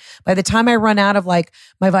about it. By the time I run out of my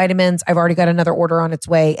vitamins, I've already got another order on its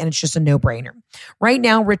way, and it's just a no-brainer. Right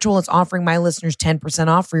now, Ritual is offering my listeners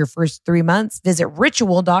 10% off for your first 3 months. Visit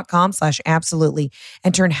ritual.com/absolutely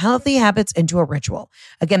and turn healthy habits into a ritual.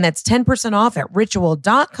 Again, that's 10% off at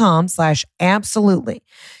ritual.com/absolutely.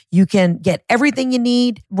 You can get everything you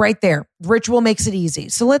need right there. Ritual makes it easy.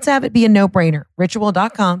 So let's have it be a no-brainer.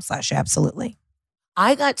 Ritual.com/absolutely.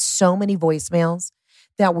 I got so many voicemails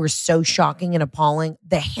that were so shocking and appalling.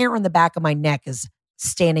 The hair on the back of my neck is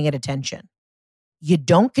standing at attention. You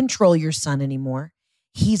don't control your son anymore.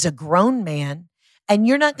 He's a grown man, and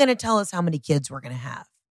you're not going to tell us how many kids we're going to have.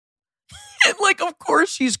 And of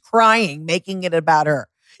course she's crying, making it about her.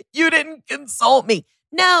 You didn't consult me.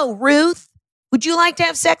 No, Ruth, would you like to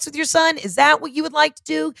have sex with your son? Is that what you would like to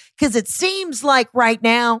do? Because it seems like right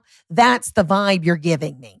now, that's the vibe you're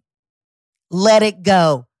giving me. Let it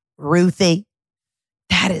go, Ruthie.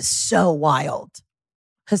 That is so wild.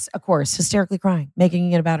 Because, of course, hysterically crying,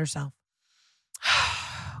 making it about herself.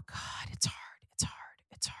 Oh, God, it's hard. It's hard.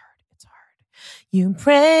 It's hard. It's hard. You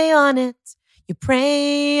pray on it. You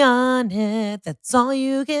pray on it. That's all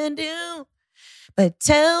you can do. But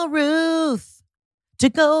tell Ruth to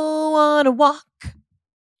go on a walk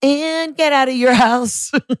and get out of your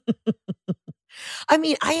house. I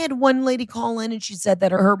mean, I had one lady call in and she said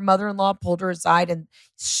that her mother-in-law pulled her aside and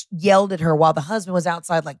yelled at her while the husband was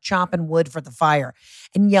outside chopping wood for the fire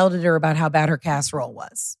and yelled at her about how bad her casserole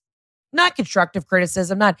was. Not constructive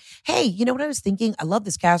criticism, not, hey, you know what I was thinking? I love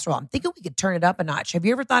this casserole. I'm thinking we could turn it up a notch. Have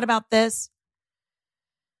you ever thought about this?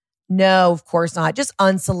 No, of course not. Just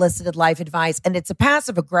unsolicited life advice. And it's a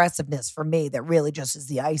passive aggressiveness for me that really just is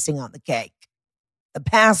the icing on the cake. The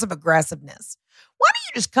passive aggressiveness. Why don't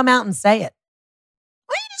you just come out and say it?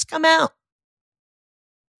 Why don't you just come out?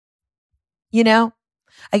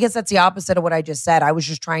 I guess that's the opposite of what I just said. I was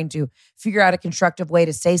just trying to figure out a constructive way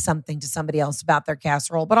to say something to somebody else about their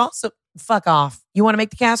casserole, but also fuck off. You want to make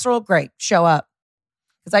the casserole? Great. Show up.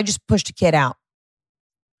 Because I just pushed a kid out.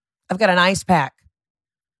 I've got an ice pack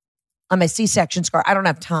on my C-section scar. I don't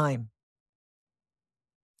have time.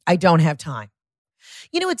 I don't have time.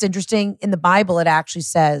 It's interesting. In the Bible, it actually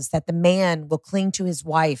says that the man will cling to his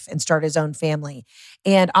wife and start his own family.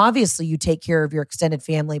 And obviously, you take care of your extended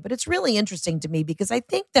family. But it's really interesting to me because I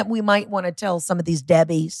think that we might want to tell some of these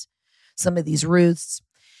Debbies, some of these Ruths,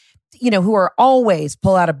 who are always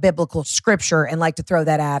pull out a biblical scripture and like to throw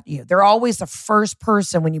that at you. They're always the first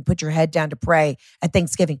person when you put your head down to pray at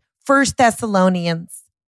Thanksgiving. 1 Thessalonians.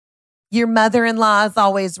 Your mother-in-law is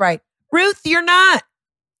always right. Ruth, you're not.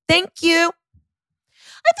 Thank you.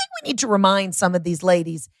 I think we need to remind some of these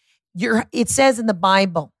ladies, it says in the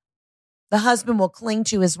Bible, the husband will cling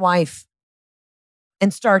to his wife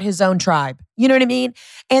and start his own tribe. You know what I mean?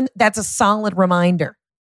 And that's a solid reminder.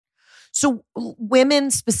 So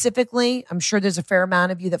women specifically, I'm sure there's a fair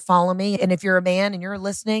amount of you that follow me. And if you're a man and you're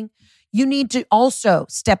listening, you need to also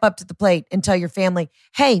step up to the plate and tell your family,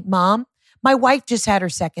 hey, mom, my wife just had her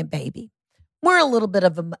second baby. We're a little bit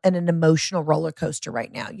of an emotional roller coaster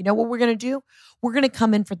right now. You know what we're going to do? We're going to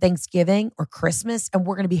come in for Thanksgiving or Christmas and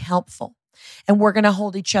we're going to be helpful. And we're going to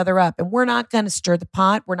hold each other up. And we're not going to stir the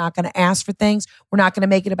pot. We're not going to ask for things. We're not going to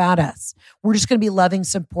make it about us. We're just going to be loving,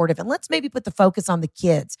 supportive. And let's maybe put the focus on the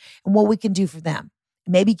kids and what we can do for them.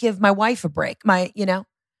 Maybe give my wife a break. The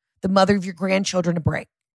mother of your grandchildren a break.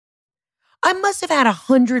 I must have had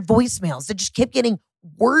 100 voicemails that just kept getting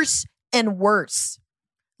worse and worse.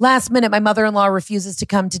 Last minute, my mother-in-law refuses to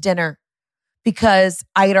come to dinner because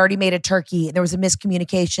I had already made a turkey and there was a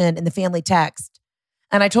miscommunication in the family text.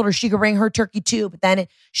 And I told her she could bring her turkey too. But then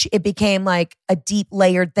it became like a deep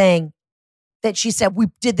layered thing that she said, we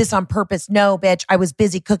did this on purpose. No, bitch, I was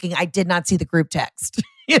busy cooking. I did not see the group text.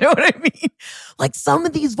 You know what I mean? Like some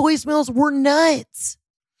of these voicemails were nuts.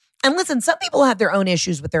 And listen, some people have their own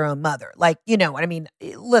issues with their own mother. Like, you know what I mean?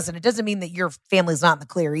 Listen, it doesn't mean that your family's not in the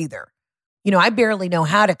clear either. I barely know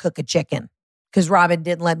how to cook a chicken because Robin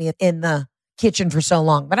didn't let me in the kitchen for so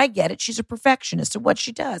long. But I get it. She's a perfectionist at what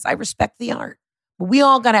she does. I respect the art. But we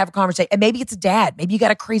all got to have a conversation. And maybe it's a dad. Maybe you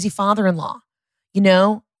got a crazy father-in-law.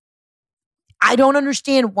 I don't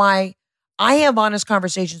understand why I have honest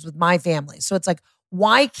conversations with my family. So it's like,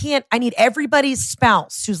 why can't I need everybody's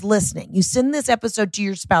spouse who's listening? You send this episode to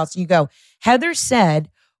your spouse and you go, Heather said,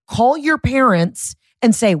 call your parents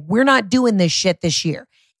and say, we're not doing this shit this year.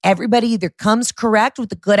 Everybody either comes correct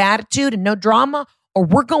with a good attitude and no drama, or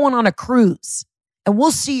we're going on a cruise and we'll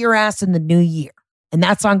see your ass in the new year. And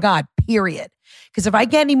that's on God, period. Because if I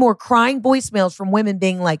get any more crying voicemails from women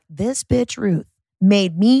being like, this bitch Ruth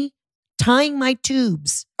made me tying my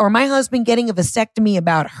tubes or my husband getting a vasectomy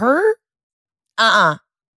about her,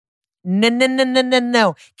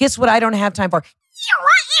 No. Guess what I don't have time for?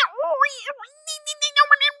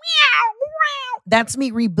 That's me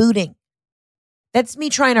rebooting. That's me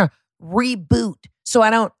trying to reboot so I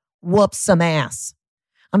don't whoop some ass.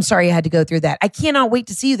 I'm sorry I had to go through that. I cannot wait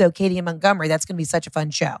to see you though, Katie in Montgomery. That's going to be such a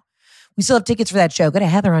fun show. We still have tickets for that show. Go to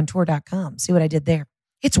heatherontour.com. See what I did there.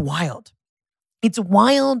 It's wild. It's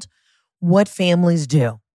wild what families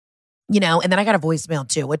do. And then I got a voicemail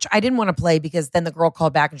too, which I didn't want to play because then the girl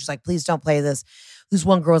called back and she's like, please don't play this. This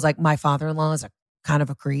one girl's like, my father-in-law is a kind of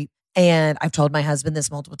a creep. And I've told my husband this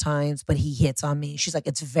multiple times, but he hits on me. She's like,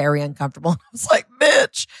 it's very uncomfortable. I was like,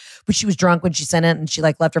 bitch. But she was drunk when she sent it and she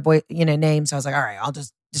like left her voice, name. So I was like, all right, I'll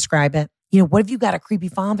just describe it. What if you got a creepy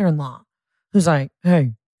father-in-law who's like,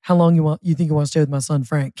 hey, how long you think you want to stay with my son,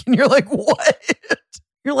 Frank? And you're like, what?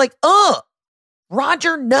 You're like,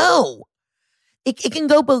 Roger, no. It can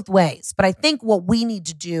go both ways. But I think what we need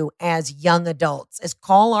to do as young adults is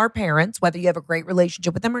call our parents, whether you have a great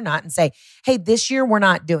relationship with them or not, and say, hey, this year we're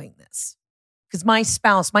not doing this. Because my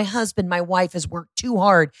spouse, my husband, my wife has worked too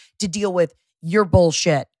hard to deal with your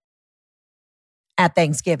bullshit at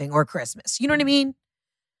Thanksgiving or Christmas. You know what I mean?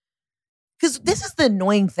 Because this is the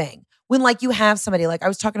annoying thing. When like you have somebody, like I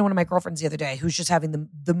was talking to one of my girlfriends the other day who's just having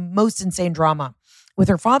the most insane drama with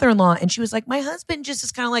her father-in-law. And she was like, my husband just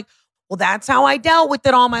is kind of like, well, that's how I dealt with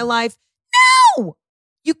it all my life. No,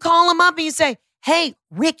 you call him up and you say, hey,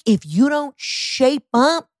 Rick, if you don't shape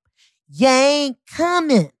up, you ain't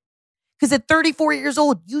coming. Because at 34 years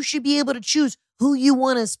old, you should be able to choose who you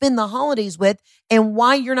want to spend the holidays with and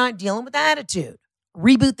why you're not dealing with attitude.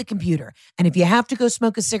 Reboot the computer. And if you have to go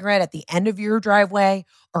smoke a cigarette at the end of your driveway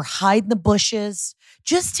or hide in the bushes,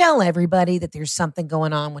 just tell everybody that there's something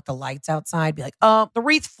going on with the lights outside. Be like, oh, the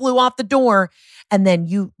wreath flew off the door. And then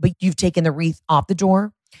you've taken the wreath off the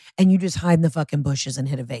door and you just hide in the fucking bushes and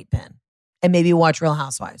hit a vape pen and maybe watch Real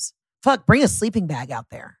Housewives. Fuck, bring a sleeping bag out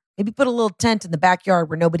there. Maybe put a little tent in the backyard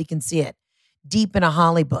where nobody can see it, deep in a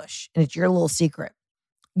holly bush. And it's your little secret.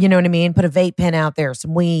 You know what I mean? Put a vape pen out there,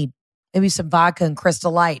 some weed, maybe some vodka and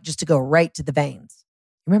Crystal Light just to go right to the veins.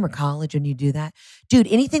 Remember college when you do that? Dude,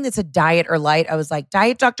 anything that's a diet or light, I was like,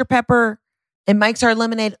 Diet Dr. Pepper and Mike's Hard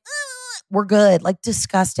Lemonade, we're good. Like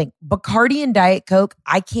disgusting. Bacardi and Diet Coke,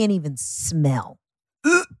 I can't even smell.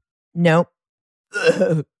 Nope.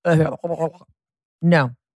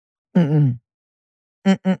 No. Mm-mm.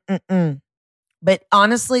 But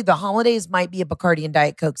honestly, the holidays might be a Bacardi and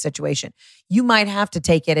Diet Coke situation. You might have to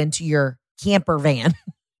take it into your camper van.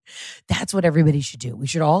 That's what everybody should do. We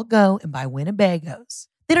should all go and buy Winnebagos.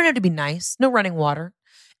 They don't have to be nice, no running water,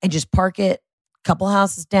 and just park it a couple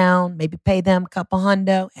houses down, maybe pay them a couple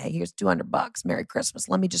hundo. Hey, here's $200. Merry Christmas.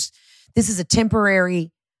 This is a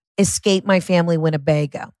temporary escape my family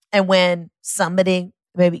Winnebago. And when somebody,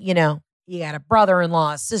 maybe, you got a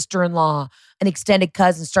brother-in-law, a sister-in-law, an extended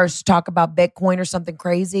cousin starts to talk about Bitcoin or something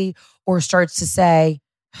crazy, or starts to say,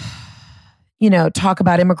 talk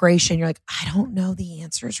about immigration. You're like, I don't know the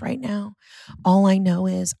answers right now. All I know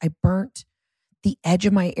is I burnt the edge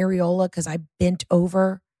of my areola because I bent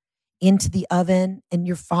over into the oven and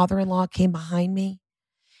your father-in-law came behind me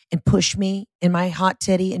and pushed me in my hot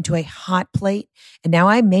titty into a hot plate. And now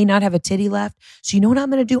I may not have a titty left. So you know what I'm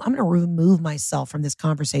going to do? I'm going to remove myself from this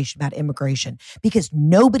conversation about immigration because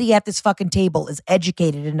nobody at this fucking table is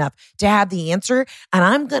educated enough to have the answer. And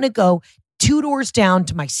I'm going to go 2 doors down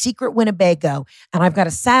to my secret Winnebago. And I've got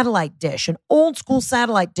a satellite dish, an old school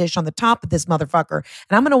satellite dish on the top of this motherfucker.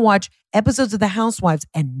 And I'm going to watch episodes of The Housewives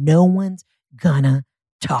and no one's gonna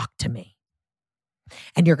talk to me.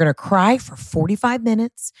 And you're going to cry for 45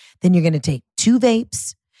 minutes. Then you're going to take 2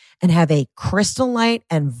 vapes and have a Crystal Light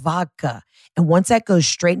and vodka. And once that goes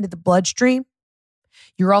straight into the bloodstream,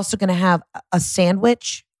 you're also going to have a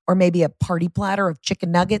sandwich or maybe a party platter of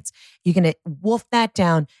chicken nuggets. You're going to wolf that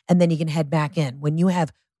down and then you can head back in when you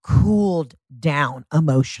have cooled down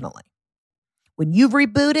emotionally. When you've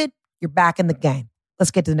rebooted, you're back in the game.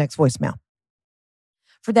 Let's get to the next voicemail.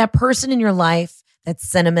 For that person in your life that's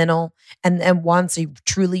sentimental and wants a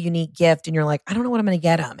truly unique gift and you're like, I don't know what I'm going to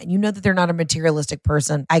get them. And you know that they're not a materialistic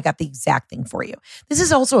person. I got the exact thing for you. This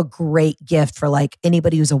is also a great gift for like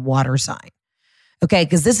anybody who's a water sign. Okay,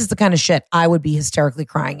 because this is the kind of shit I would be hysterically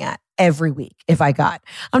crying at every week if I got.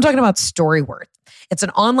 I'm talking about Storyworth. It's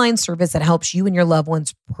an online service that helps you and your loved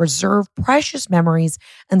ones preserve precious memories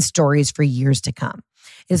and stories for years to come.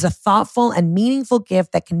 It is a thoughtful and meaningful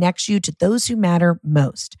gift that connects you to those who matter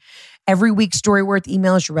most. Every week, Storyworth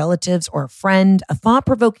emails your relatives or a friend a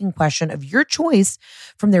thought-provoking question of your choice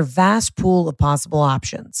from their vast pool of possible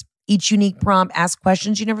options. Each unique prompt asks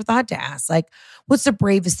questions you never thought to ask, like, what's the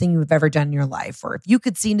bravest thing you've ever done in your life? Or if you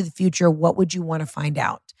could see into the future, what would you want to find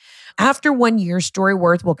out? After 1 year,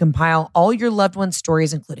 Storyworth will compile all your loved ones'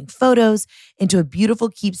 stories, including photos, into a beautiful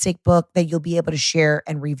keepsake book that you'll be able to share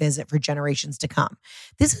and revisit for generations to come.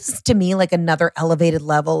 This is, to me, like another elevated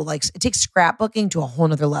level. Like it takes scrapbooking to a whole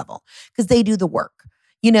nother level because they do the work.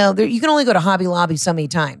 You know, you can only go to Hobby Lobby so many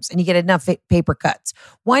times and you get enough paper cuts.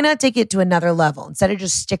 Why not take it to another level? Instead of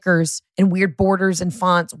just stickers and weird borders and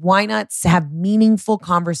fonts, why not have meaningful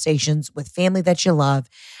conversations with family that you love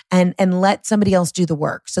and let somebody else do the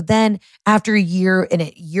work? So then after a year, and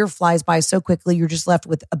a year flies by so quickly, you're just left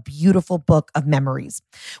with a beautiful book of memories.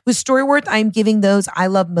 With Storyworth, I'm giving those I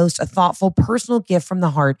love most a thoughtful, personal gift from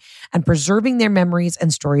the heart and preserving their memories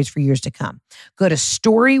and stories for years to come. Go to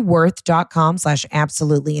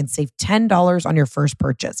storyworth.com/absolutely and save $10 on your first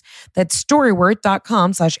purchase. That's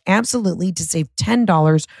storyworth.com/absolutely to save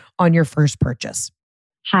 $10 on your first purchase.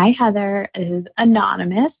 Hi, Heather. This is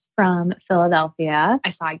Anonymous from Philadelphia.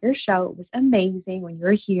 I saw your show. It was amazing when you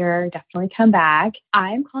were here. Definitely come back.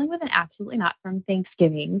 I'm calling with an absolutely not from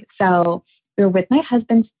Thanksgiving. So we were with my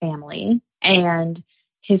husband's family and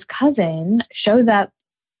his cousin shows up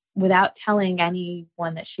without telling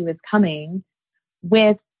anyone that she was coming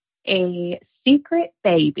with a secret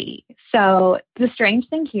baby. So the strange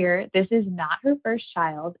thing here, this is not her first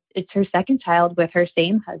child. It's her second child with her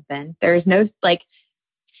same husband. There's no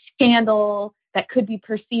scandal that could be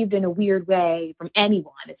perceived in a weird way from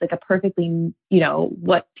anyone. It's like a perfectly,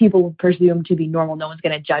 what people would presume to be normal. No one's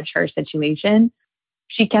going to judge her situation.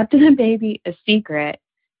 She kept the baby a secret,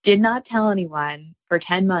 did not tell anyone for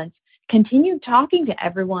 10 months, continued talking to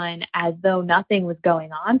everyone as though nothing was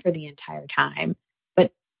going on for the entire time,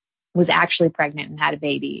 but was actually pregnant and had a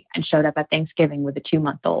baby and showed up at Thanksgiving with a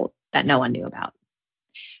 2-month-old that no one knew about.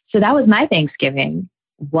 So that was my Thanksgiving.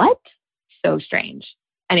 What? So strange.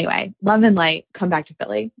 Anyway, love and light. Come back to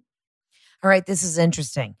Philly. All right, this is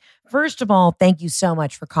interesting. First of all, thank you so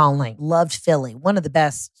much for calling. Loved Philly. One of the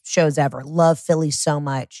best shows ever. Love Philly so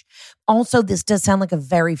much. Also, this does sound like a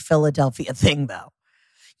very Philadelphia thing, though.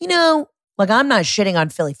 I'm not shitting on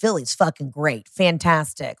Philly. Philly's fucking great.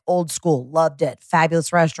 Fantastic. Old school. Loved it.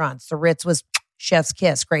 Fabulous restaurants. The Ritz was chef's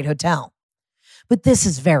kiss. Great hotel. But this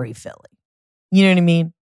is very Philly. You know what I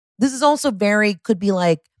mean? This is also could be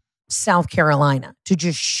like South Carolina to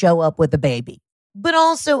just show up with a baby. But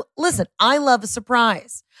also, listen, I love a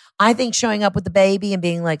surprise. I think showing up with the baby and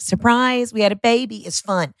being like, surprise, we had a baby is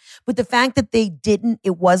fun. But the fact that they didn't,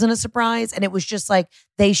 it wasn't a surprise. And it was just like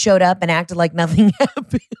they showed up and acted like nothing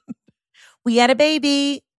happened. We had a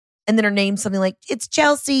baby. And then her name's something like, it's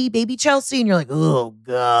Chelsea, baby Chelsea. And you're like, oh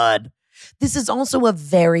God. This is also a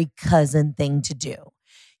very cousin thing to do.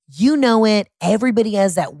 You know it. Everybody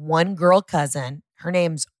has that one girl cousin. Her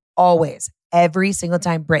name's always, every single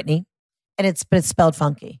time, Brittany. And it's spelled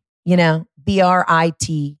funky. You know,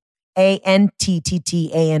 Brittany,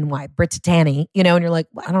 Brittany, you know, and you're like,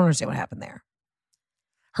 well, I don't understand what happened there.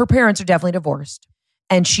 Her parents are definitely divorced.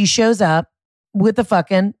 And she shows up with a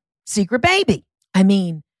fucking secret baby. I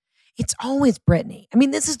mean, it's always Brittany. I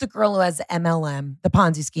mean, this is the girl who has the MLM, the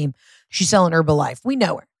Ponzi scheme. She's selling Herbalife. We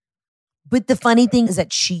know her. But the funny thing is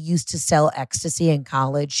that she used to sell ecstasy in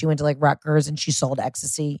college. She went to like Rutgers and she sold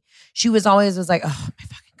ecstasy. She was always like, oh, my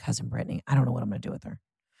fucking cousin Brittany. I don't know what I'm going to do with her.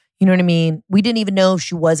 You know what I mean? We didn't even know if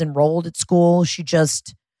she was enrolled at school. She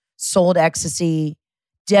just sold ecstasy.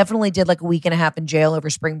 Definitely did like a week and a half in jail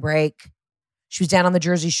over spring break. She was down on the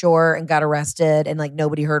Jersey Shore and got arrested and like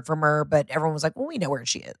nobody heard from her. But everyone was like, well, we know where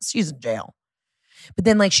she is. She's in jail. But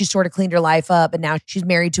then like she sort of cleaned her life up and now she's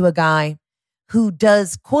married to a guy who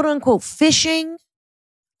does quote unquote fishing.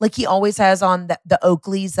 Like he always has on the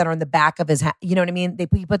Oakleys that are on the back of his hat. You know what I mean?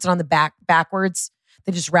 He puts it on the back backwards.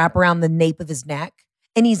 They just wrap around the nape of his neck.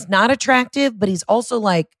 And he's not attractive, but he's also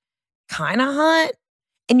like kind of hot.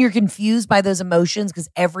 And you're confused by those emotions because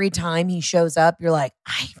every time he shows up, you're like,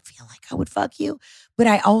 I feel like I would fuck you, but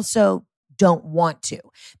I also don't want to.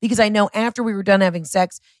 Because I know after we were done having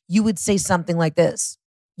sex, you would say something like this.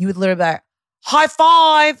 You would literally be like, high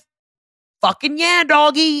five, fucking yeah,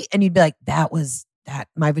 doggy. And you'd be like, that was that.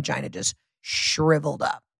 My vagina just shriveled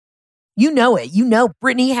up. You know it. You know,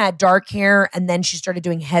 Brittany had dark hair and then she started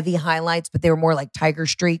doing heavy highlights, but they were more like tiger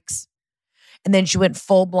streaks. And then she went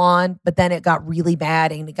full blonde, but then it got really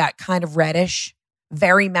bad and it got kind of reddish,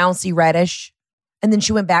 very mousy reddish. And then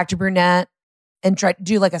she went back to brunette and tried to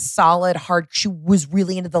do like a solid hard. She was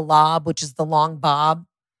really into the lob, which is the long bob.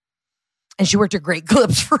 And she worked at Great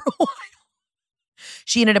Clips for a while.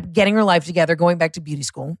 She ended up getting her life together, going back to beauty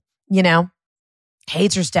school, you know.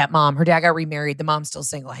 Hates her stepmom. Her dad got remarried. The mom's still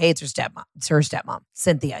single. Hates her stepmom. It's her stepmom.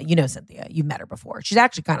 Cynthia. You know Cynthia. You've met her before. She's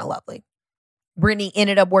actually kind of lovely. Brittany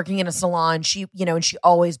ended up working in a salon. She, you know, and she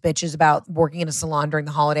always bitches about working in a salon during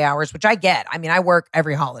the holiday hours, which I get. I mean, I work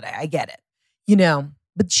every holiday. I get it. You know,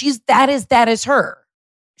 but that is her.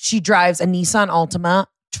 She drives a Nissan Altima,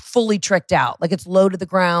 fully tricked out. Like it's low to the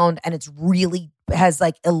ground and it's really has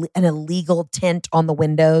like an illegal tint on the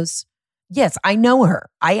windows. Yes, I know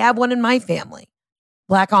her. I have one in my family.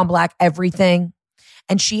 Black on black, everything.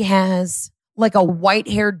 And she has like a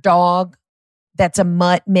white-haired dog that's a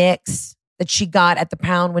mutt mix that she got at the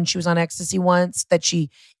pound when she was on ecstasy once that she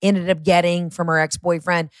ended up getting from her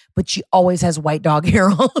ex-boyfriend. But she always has white dog hair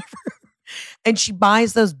all over her. And she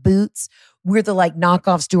buys those boots. We're the like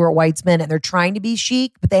knockoff Stuart Weitzman and they're trying to be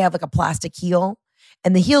chic, but they have like a plastic heel.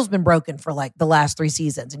 And the heel's been broken for like the last 3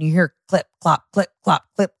 seasons. And you hear clip, clop, clip, clop,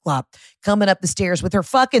 clip, clop coming up the stairs with her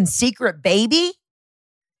fucking secret baby.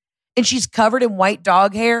 And she's covered in white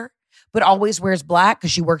dog hair, but always wears black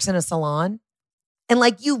because she works in a salon. And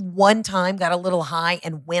like you one time got a little high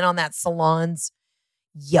and went on that salon's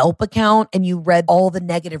Yelp account and you read all the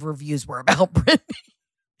negative reviews were about Brittany.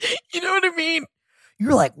 You know what I mean?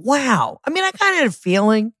 You're like, wow. I mean, I kind of had a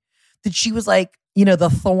feeling that she was like, you know, the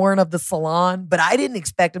thorn of the salon, but I didn't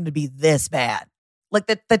expect him to be this bad. Like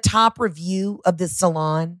the top review of this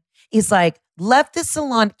salon is like, left the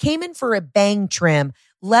salon, came in for a bang trim,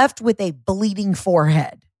 left with a bleeding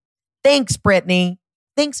forehead. Thanks, Brittany.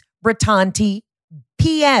 Thanks, Brittany.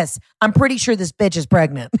 P.S. I'm pretty sure this bitch is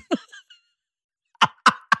pregnant.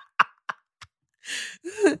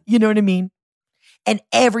 You know what I mean? And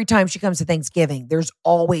every time she comes to Thanksgiving, there's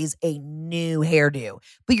always a new hairdo.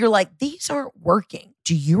 But you're like, these aren't working.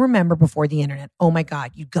 Do you remember before the internet? Oh my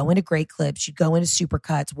God, you'd go into Great Clips, you'd go into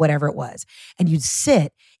Supercuts, whatever it was. And you'd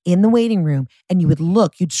sit in the waiting room and you would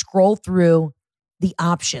look, you'd scroll through the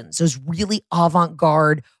options, those really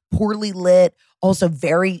avant-garde, poorly lit, also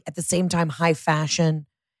very, at the same time, high fashion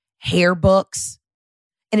hair books.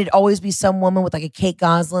 And it'd always be some woman with like a Kate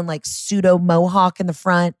Gosselin, like pseudo mohawk in the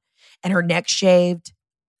front and her neck shaved.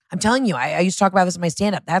 I'm telling you, I used to talk about this in my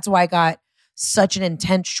stand-up. That's why I got such an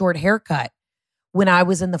intense short haircut. When I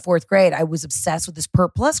was in the 4th grade, I was obsessed with this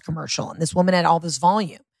Pert Plus commercial and this woman had all this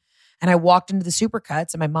volume. And I walked into the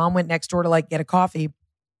Supercuts and my mom went next door to like get a coffee.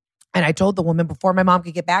 And I told the woman before my mom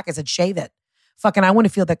could get back, I said, shave it. Fucking, I want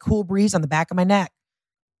to feel that cool breeze on the back of my neck.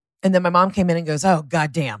 And then my mom came in and goes, oh,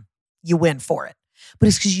 goddamn, you win for it. But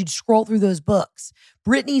it's because you'd scroll through those books.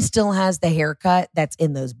 Brittany still has the haircut that's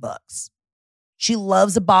in those books. She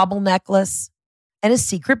loves a bauble necklace and a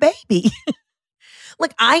secret baby.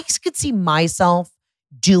 Like, I could see myself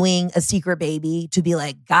doing a secret baby to be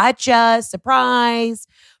like, gotcha, surprise.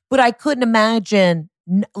 But I couldn't imagine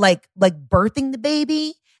like birthing the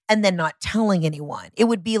baby and then not telling anyone. It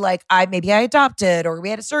would be like, maybe I adopted or we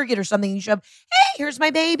had a surrogate or something. You show up, hey, here's my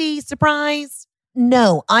baby, surprise.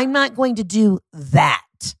 No, I'm not going to do that.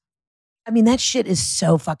 I mean, that shit is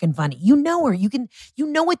so fucking funny. You know her. You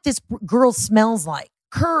know what this girl smells like.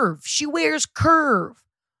 Curve. She wears Curve.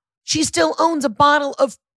 She still owns a bottle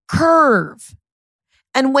of Curve.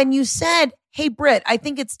 And when you said, hey, Britt, I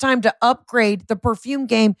think it's time to upgrade the perfume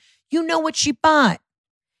game, you know what she bought.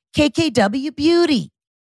 KKW Beauty.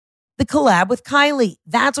 The collab with Kylie.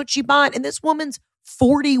 That's what she bought. And this woman's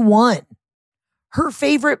 41. Her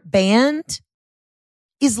favorite band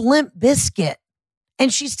is Limp Bizkit.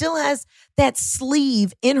 And she still has that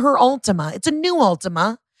sleeve in her Ultima. It's a new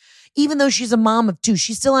Ultima. Even though she's a mom of two,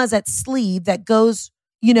 she still has that sleeve that goes,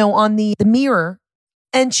 on the mirror.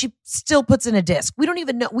 And she still puts in a disc. We don't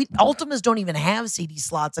even know. Ultimas don't even have CD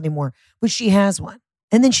slots anymore, but she has one.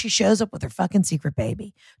 And then she shows up with her fucking secret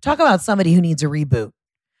baby. Talk about somebody who needs a reboot.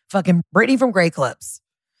 Fucking Brittany from Grey Clips.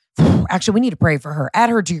 Actually, we need to pray for her. Add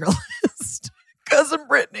her to your list. Cousin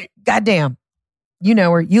Brittany. Goddamn. You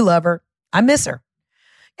know her. You love her. I miss her.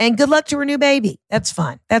 And good luck to her new baby. That's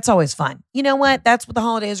fun. That's always fun. You know what? That's what the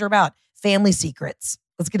holidays are about. Family secrets.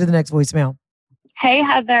 Let's get to the next voicemail. Hey,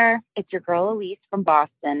 Heather. It's your girl, Elise from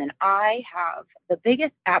Boston. And I have the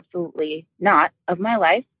biggest absolutely not of my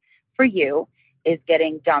life for you is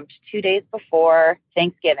getting dumped 2 days before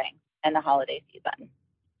Thanksgiving and the holiday season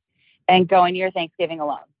and going to your Thanksgiving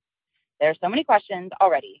alone. There's so many questions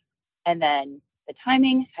already. And then the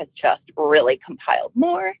timing has just really compiled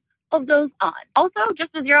more of those on. Also,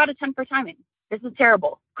 just a 0 out of 10 for timing. This is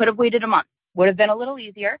terrible. Could have waited a month. Would have been a little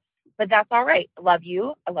easier, but that's all right. I love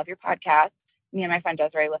you. I love your podcast. Me and my friend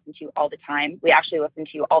Desiree listen to you all the time. We actually listen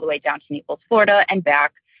to you all the way down to Naples, Florida and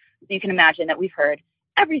back. So you can imagine that we've heard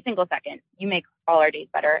every single second. You make all our days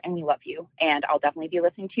better and we love you. And I'll definitely be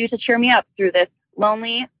listening to you to cheer me up through this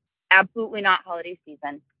lonely, absolutely not holiday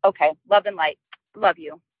season. Okay. Love and light. Love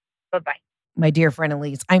you. Bye-bye. My dear friend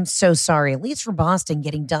Elise, I'm so sorry. Elise from Boston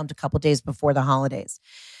getting dumped a couple days before the holidays.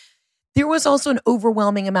 There was also an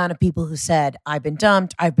overwhelming amount of people who said, I've been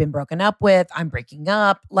dumped, I've been broken up with, I'm breaking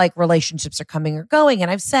up, like relationships are coming or going.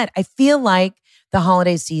 And I've said, I feel like the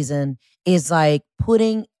holiday season is like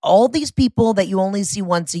putting all these people that you only see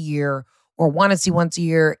once a year or want to see once a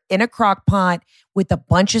year in a crock pot with a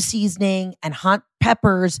bunch of seasoning and hot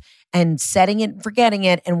peppers and setting it and forgetting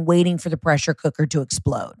it and waiting for the pressure cooker to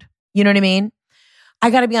explode. You know what I mean? I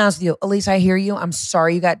got to be honest with you. Elise, I hear you. I'm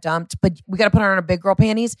sorry you got dumped, but we got to put on our big girl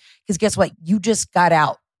panties because guess what? You just got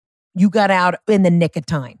out. You got out in the nick of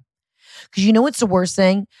time. Because you know what's the worst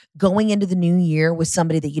thing? Going into the new year with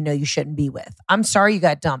somebody that you know you shouldn't be with. I'm sorry you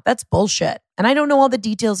got dumped. That's bullshit. And I don't know all the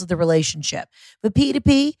details of the relationship. But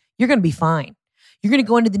P2P, you're going to be fine. You're going to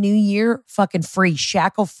go into the new year fucking free,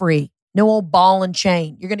 shackle free. No old ball and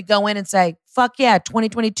chain. You're going to go in and say, fuck yeah,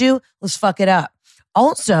 2022, let's fuck it up.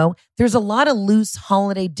 Also, there's a lot of loose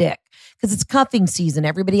holiday dick because it's cuffing season.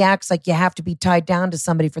 Everybody acts like you have to be tied down to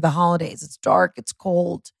somebody for the holidays. It's dark. It's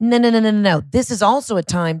cold. No. This is also a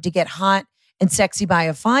time to get hot and sexy by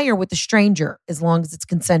a fire with a stranger as long as it's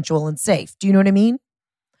consensual and safe. Do you know what I mean?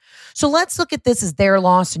 So let's look at this as their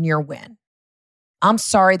loss and your win. I'm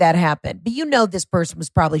sorry that happened, but you know this person was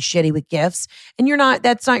probably shitty with gifts and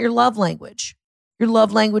that's not your love language. Your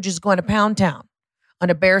love language is going to Pound Town on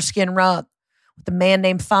a bearskin rug with a man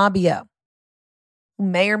named Fabio, who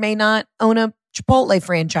may or may not own a Chipotle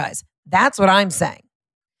franchise. That's what I'm saying.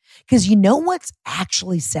 Because you know what's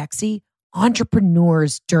actually sexy?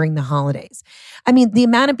 Entrepreneurs during the holidays. I mean, the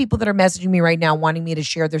amount of people that are messaging me right now wanting me to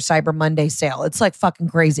share their Cyber Monday sale, it's like fucking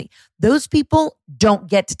crazy. Those people don't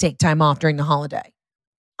get to take time off during the holiday.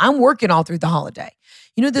 I'm working all through the holiday.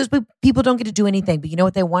 You know, those people don't get to do anything, but you know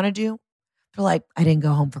what they want to do? They're like, I didn't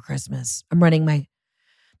go home for Christmas. I'm running my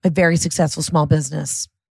very successful small business.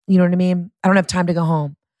 You know what I mean? I don't have time to go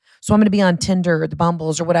home. So I'm going to be on Tinder or the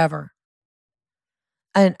Bumbles or whatever.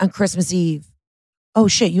 And on Christmas Eve. Oh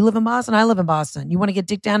shit, you live in Boston? I live in Boston. You want to get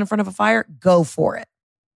dick down in front of a fire? Go for it.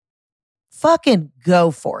 Fucking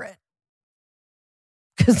go for it.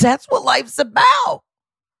 Because that's what life's about.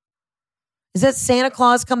 Is that Santa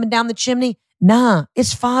Claus coming down the chimney? Nah,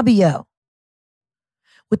 it's Fabio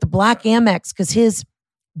with the black Amex because his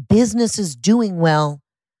business is doing well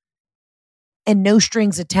and no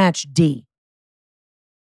strings attached D.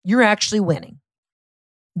 You're actually winning.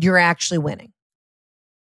 You're actually winning.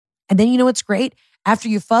 And then you know what's great? After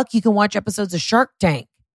you fuck, you can watch episodes of Shark Tank.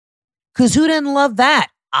 Because who doesn't love that?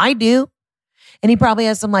 I do. And he probably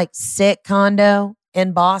has some like sick condo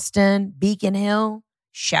in Boston, Beacon Hill.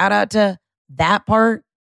 Shout out to that part.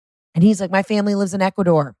 And he's like, my family lives in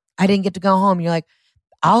Ecuador. I didn't get to go home. You're like,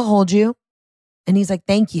 I'll hold you. And he's like,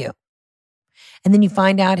 thank you. And then you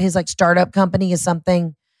find out his like startup company is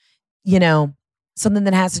something, you know, something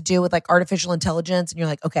that has to do with like artificial intelligence. And you're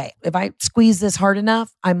like, okay, if I squeeze this hard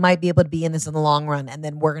enough, I might be able to be in this in the long run. And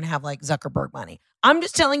then we're going to have like Zuckerberg money. I'm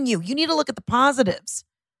just telling you, you need to look at the positives.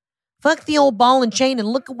 Fuck the old ball and chain and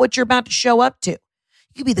look at what you're about to show up to.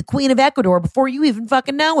 You could be the queen of Ecuador before you even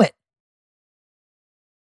fucking know it.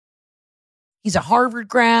 He's a Harvard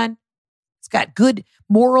grad. He's got good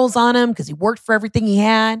morals on him because he worked for everything he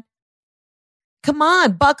had. Come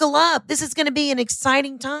on, buckle up. This is going to be an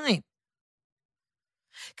exciting time.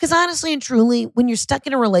 Because honestly and truly, when you're stuck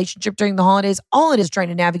in a relationship during the holidays, all it is trying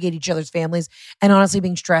to navigate each other's families and honestly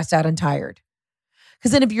being stressed out and tired.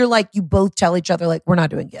 Because then if you're like, you both tell each other, like, we're not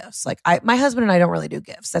doing gifts. Like, my husband and I don't really do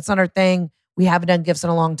gifts. That's not our thing. We haven't done gifts in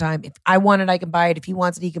a long time. If I want it, I can buy it. If he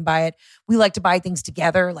wants it, he can buy it. We like to buy things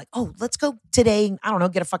together. Like, oh, let's go today. I don't know,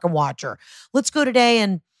 get a fucking watcher. Let's go today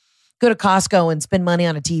and go to Costco and spend money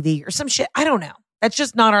on a TV or some shit. I don't know. That's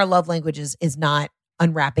just not our love languages, is not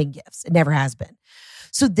unwrapping gifts. It never has been.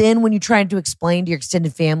 So then when you try to explain to your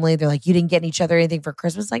extended family, they're like, you didn't get each other anything for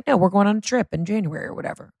Christmas. Like, no, we're going on a trip in January or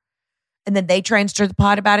whatever. And then they try and stir the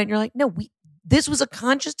pot about it. And you're like, no, this was a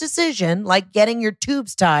conscious decision, like getting your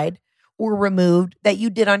tubes tied or removed, that you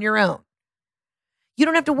did on your own. You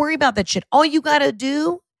don't have to worry about that shit. All you got to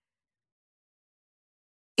do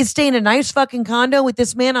is stay in a nice fucking condo with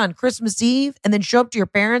this man on Christmas Eve and then show up to your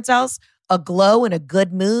parents' house aglow in a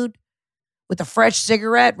good mood with a fresh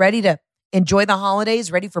cigarette, ready to enjoy the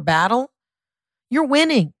holidays, ready for battle. You're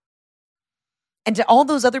winning. And to all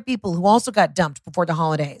those other people who also got dumped before the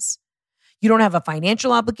holidays, you don't have a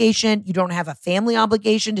financial obligation. You don't have a family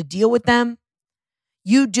obligation to deal with them.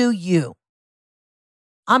 You do you.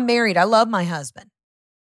 I'm married. I love my husband.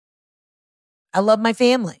 I love my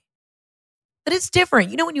family. But it's different.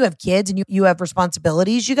 You know, when you have kids and you have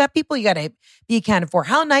responsibilities, you got people you got to be accounted for.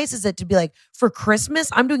 How nice is it to be like, for Christmas,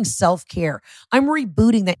 I'm doing self-care. I'm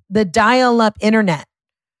rebooting the dial-up internet.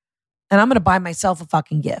 And I'm going to buy myself a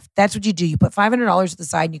fucking gift. That's what you do. You put $500 to the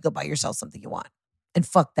side and you go buy yourself something you want. And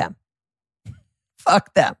fuck them.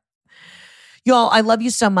 Fuck them. Y'all, I love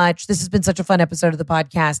you so much. This has been such a fun episode of the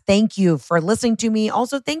podcast. Thank you for listening to me.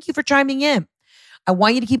 Also, thank you for chiming in. I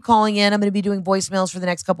want you to keep calling in. I'm going to be doing voicemails for the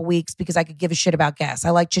next couple weeks because I could give a shit about guests.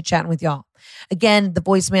 I like chit-chatting with y'all. Again, the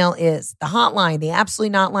voicemail is the hotline. The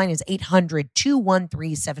Absolutely Not line is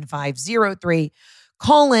 800-213-7503.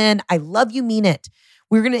 Call in. I love you, mean it.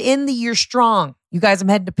 We're going to end the year strong. You guys, I'm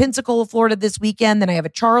heading to Pensacola, Florida this weekend. Then I have a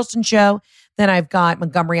Charleston show. Then I've got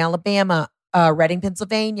Montgomery, Alabama, Reading,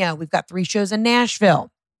 Pennsylvania. We've got 3 shows in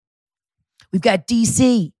Nashville. We've got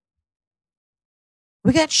DC.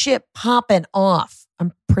 We got shit popping off.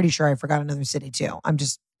 I'm pretty sure I forgot another city too.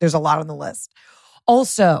 There's a lot on the list.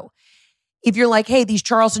 Also, if you're like, hey, these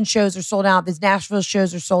Charleston shows are sold out, these Nashville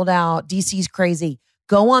shows are sold out, DC's crazy,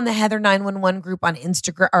 go on the Heather 911 group on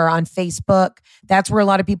Instagram or on Facebook. That's where a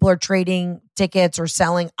lot of people are trading tickets or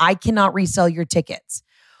selling. I cannot resell your tickets.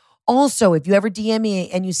 Also, if you ever DM me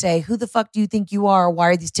and you say, who the fuck do you think you are? Why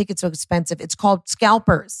are these tickets so expensive? It's called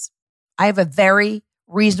scalpers. I have a very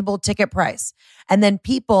reasonable ticket price. And then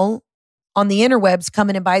people on the interwebs come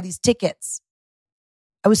in and buy these tickets.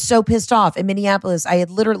 I was so pissed off in Minneapolis. I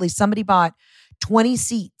had literally, somebody bought 20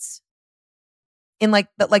 seats in like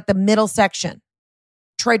the middle section,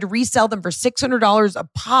 tried to resell them for $600 a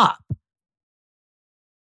pop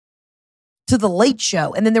to the late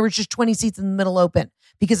show. And then there was just 20 seats in the middle open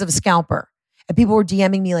because of a scalper. And people were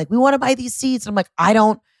DMing me like, we want to buy these seats. And I'm like,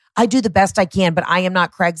 I do the best I can, but I am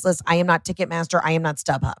not Craigslist. I am not Ticketmaster. I am not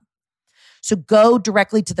StubHub. So go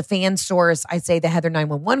directly to the fan source. I say the Heather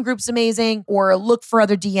 911 group's amazing, or look for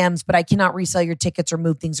other DMs, but I cannot resell your tickets or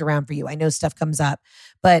move things around for you. I know stuff comes up,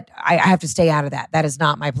 but I have to stay out of that. That is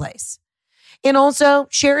not my place. And also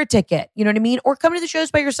share a ticket, you know what I mean? Or come to the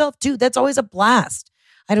shows by yourself too. That's always a blast.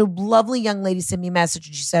 I had a lovely young lady send me a message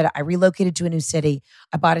and she said, I relocated to a new city.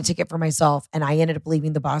 I bought a ticket for myself and I ended up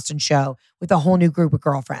leaving the Boston show with a whole new group of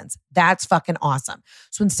girlfriends. That's fucking awesome.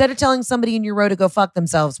 So instead of telling somebody in your row to go fuck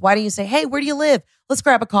themselves, why don't you say, hey, where do you live? Let's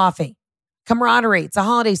grab a coffee. Camaraderie. It's a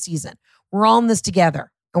holiday season. We're all in this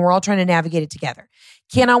together and we're all trying to navigate it together.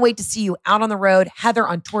 Cannot wait to see you out on the road.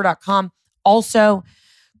 HeatherOnTour.com. Also,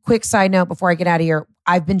 quick side note before I get out of here.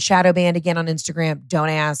 I've been shadow banned again on Instagram. Don't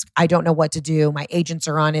ask. I don't know what to do. My agents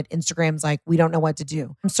are on it. Instagram's like, we don't know what to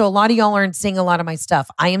do. So a lot of y'all aren't seeing a lot of my stuff.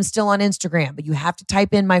 I am still on Instagram, but you have to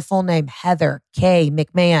type in my full name, Heather K.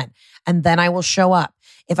 McMahon, and then I will show up.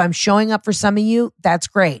 If I'm showing up for some of you, that's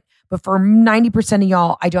great. But for 90% of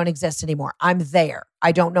y'all, I don't exist anymore. I'm there.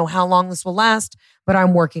 I don't know how long this will last, but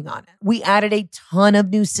I'm working on it. We added a ton of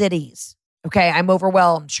new cities. Okay, I'm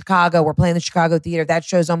overwhelmed. Chicago, we're playing the Chicago Theater. That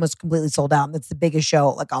show's almost completely sold out. And that's the biggest show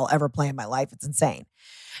like I'll ever play in my life. It's insane.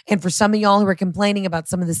 And for some of y'all who are complaining about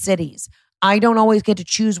some of the cities, I don't always get to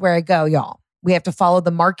choose where I go, y'all. We have to follow the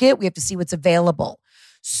market. We have to see what's available.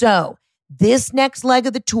 So this next leg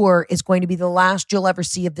of the tour is going to be the last you'll ever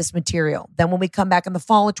see of this material. Then when we come back in the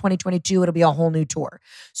fall of 2022, it'll be a whole new tour.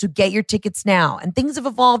 So get your tickets now. And things have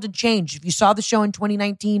evolved and changed. If you saw the show in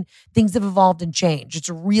 2019, things have evolved and changed. It's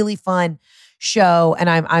a really fun show, and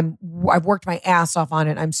I've worked my ass off on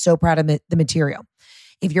it. I'm so proud of the material.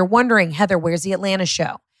 If you're wondering, Heather, where's the Atlanta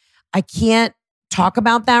show? I can't talk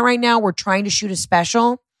about that right now. We're trying to shoot a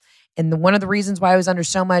special. And one of the reasons why I was under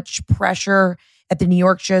so much pressure at the New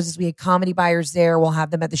York shows is we had comedy buyers there. We'll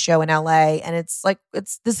have them at the show in LA. And it's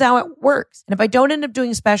this is how it works. And if I don't end up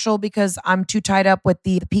doing a special because I'm too tied up with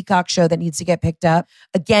the Peacock show that needs to get picked up,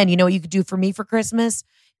 again, you know what you could do for me for Christmas?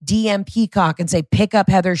 DM Peacock and say, pick up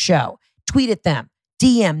Heather's show. Tweet at them,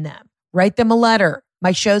 DM them, write them a letter.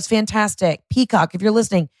 My show's fantastic. Peacock, if you're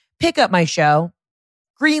listening, pick up my show.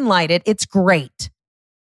 Greenlight it. It's great.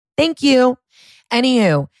 Thank you.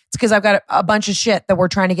 Anywho, it's because I've got a bunch of shit that we're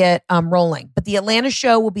trying to get rolling. But the Atlanta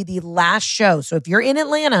show will be the last show. So if you're in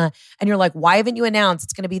Atlanta and you're like, why haven't you announced?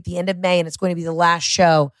 It's going to be at the end of May and it's going to be the last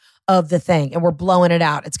show of the thing. And we're blowing it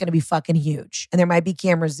out. It's going to be fucking huge. And there might be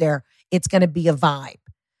cameras there. It's going to be a vibe.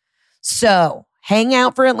 So hang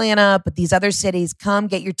out for Atlanta, but these other cities, come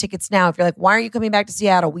get your tickets now. If you're like, why aren't you coming back to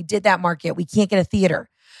Seattle? We did that market. We can't get a theater.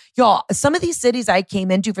 Y'all, some of these cities I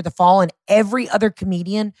came into for the fall and every other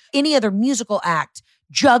comedian, any other musical act,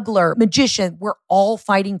 juggler, magician, we're all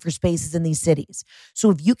fighting for spaces in these cities. So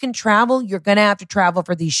if you can travel, you're going to have to travel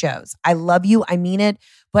for these shows. I love you. I mean it,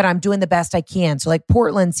 but I'm doing the best I can. So like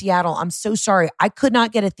Portland, Seattle, I'm so sorry. I could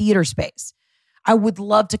not get a theater space. I would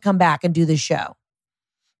love to come back and do this show.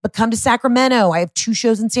 But come to Sacramento. I have 2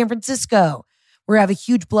 shows in San Francisco. We have a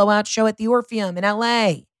huge blowout show at the Orpheum in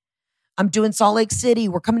LA. I'm doing Salt Lake City.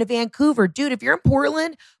 We're coming to Vancouver. Dude, if you're in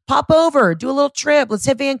Portland, pop over. Do a little trip. Let's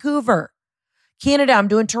hit Vancouver. Canada, I'm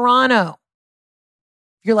doing Toronto.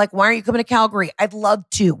 If you're like, why aren't you coming to Calgary? I'd love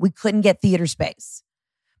to. We couldn't get theater space.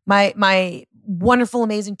 My wonderful,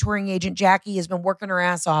 amazing touring agent, Jackie, has been working her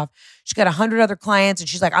ass off. She's got 100 other clients. And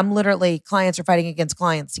she's like, clients are fighting against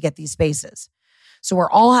clients to get these spaces. So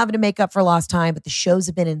we're all having to make up for lost time, but the shows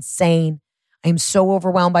have been insane. I am so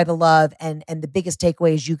overwhelmed by the love. And the biggest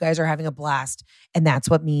takeaway is you guys are having a blast. And that's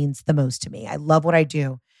what means the most to me. I love what I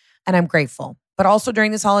do and I'm grateful. But also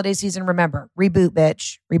during this holiday season, remember, reboot,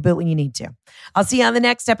 bitch. Reboot when you need to. I'll see you on the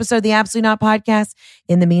next episode of the Absolutely Not Podcast.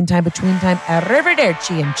 In the meantime, between time,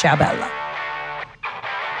 arrivederci and ciao bella.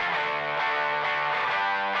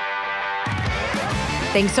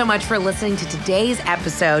 Thanks so much for listening to today's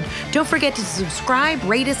episode. Don't forget to subscribe,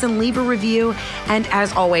 rate us, and leave a review. And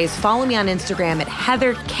as always, follow me on Instagram at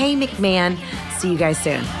Heather K. McMahon. See you guys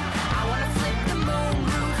soon.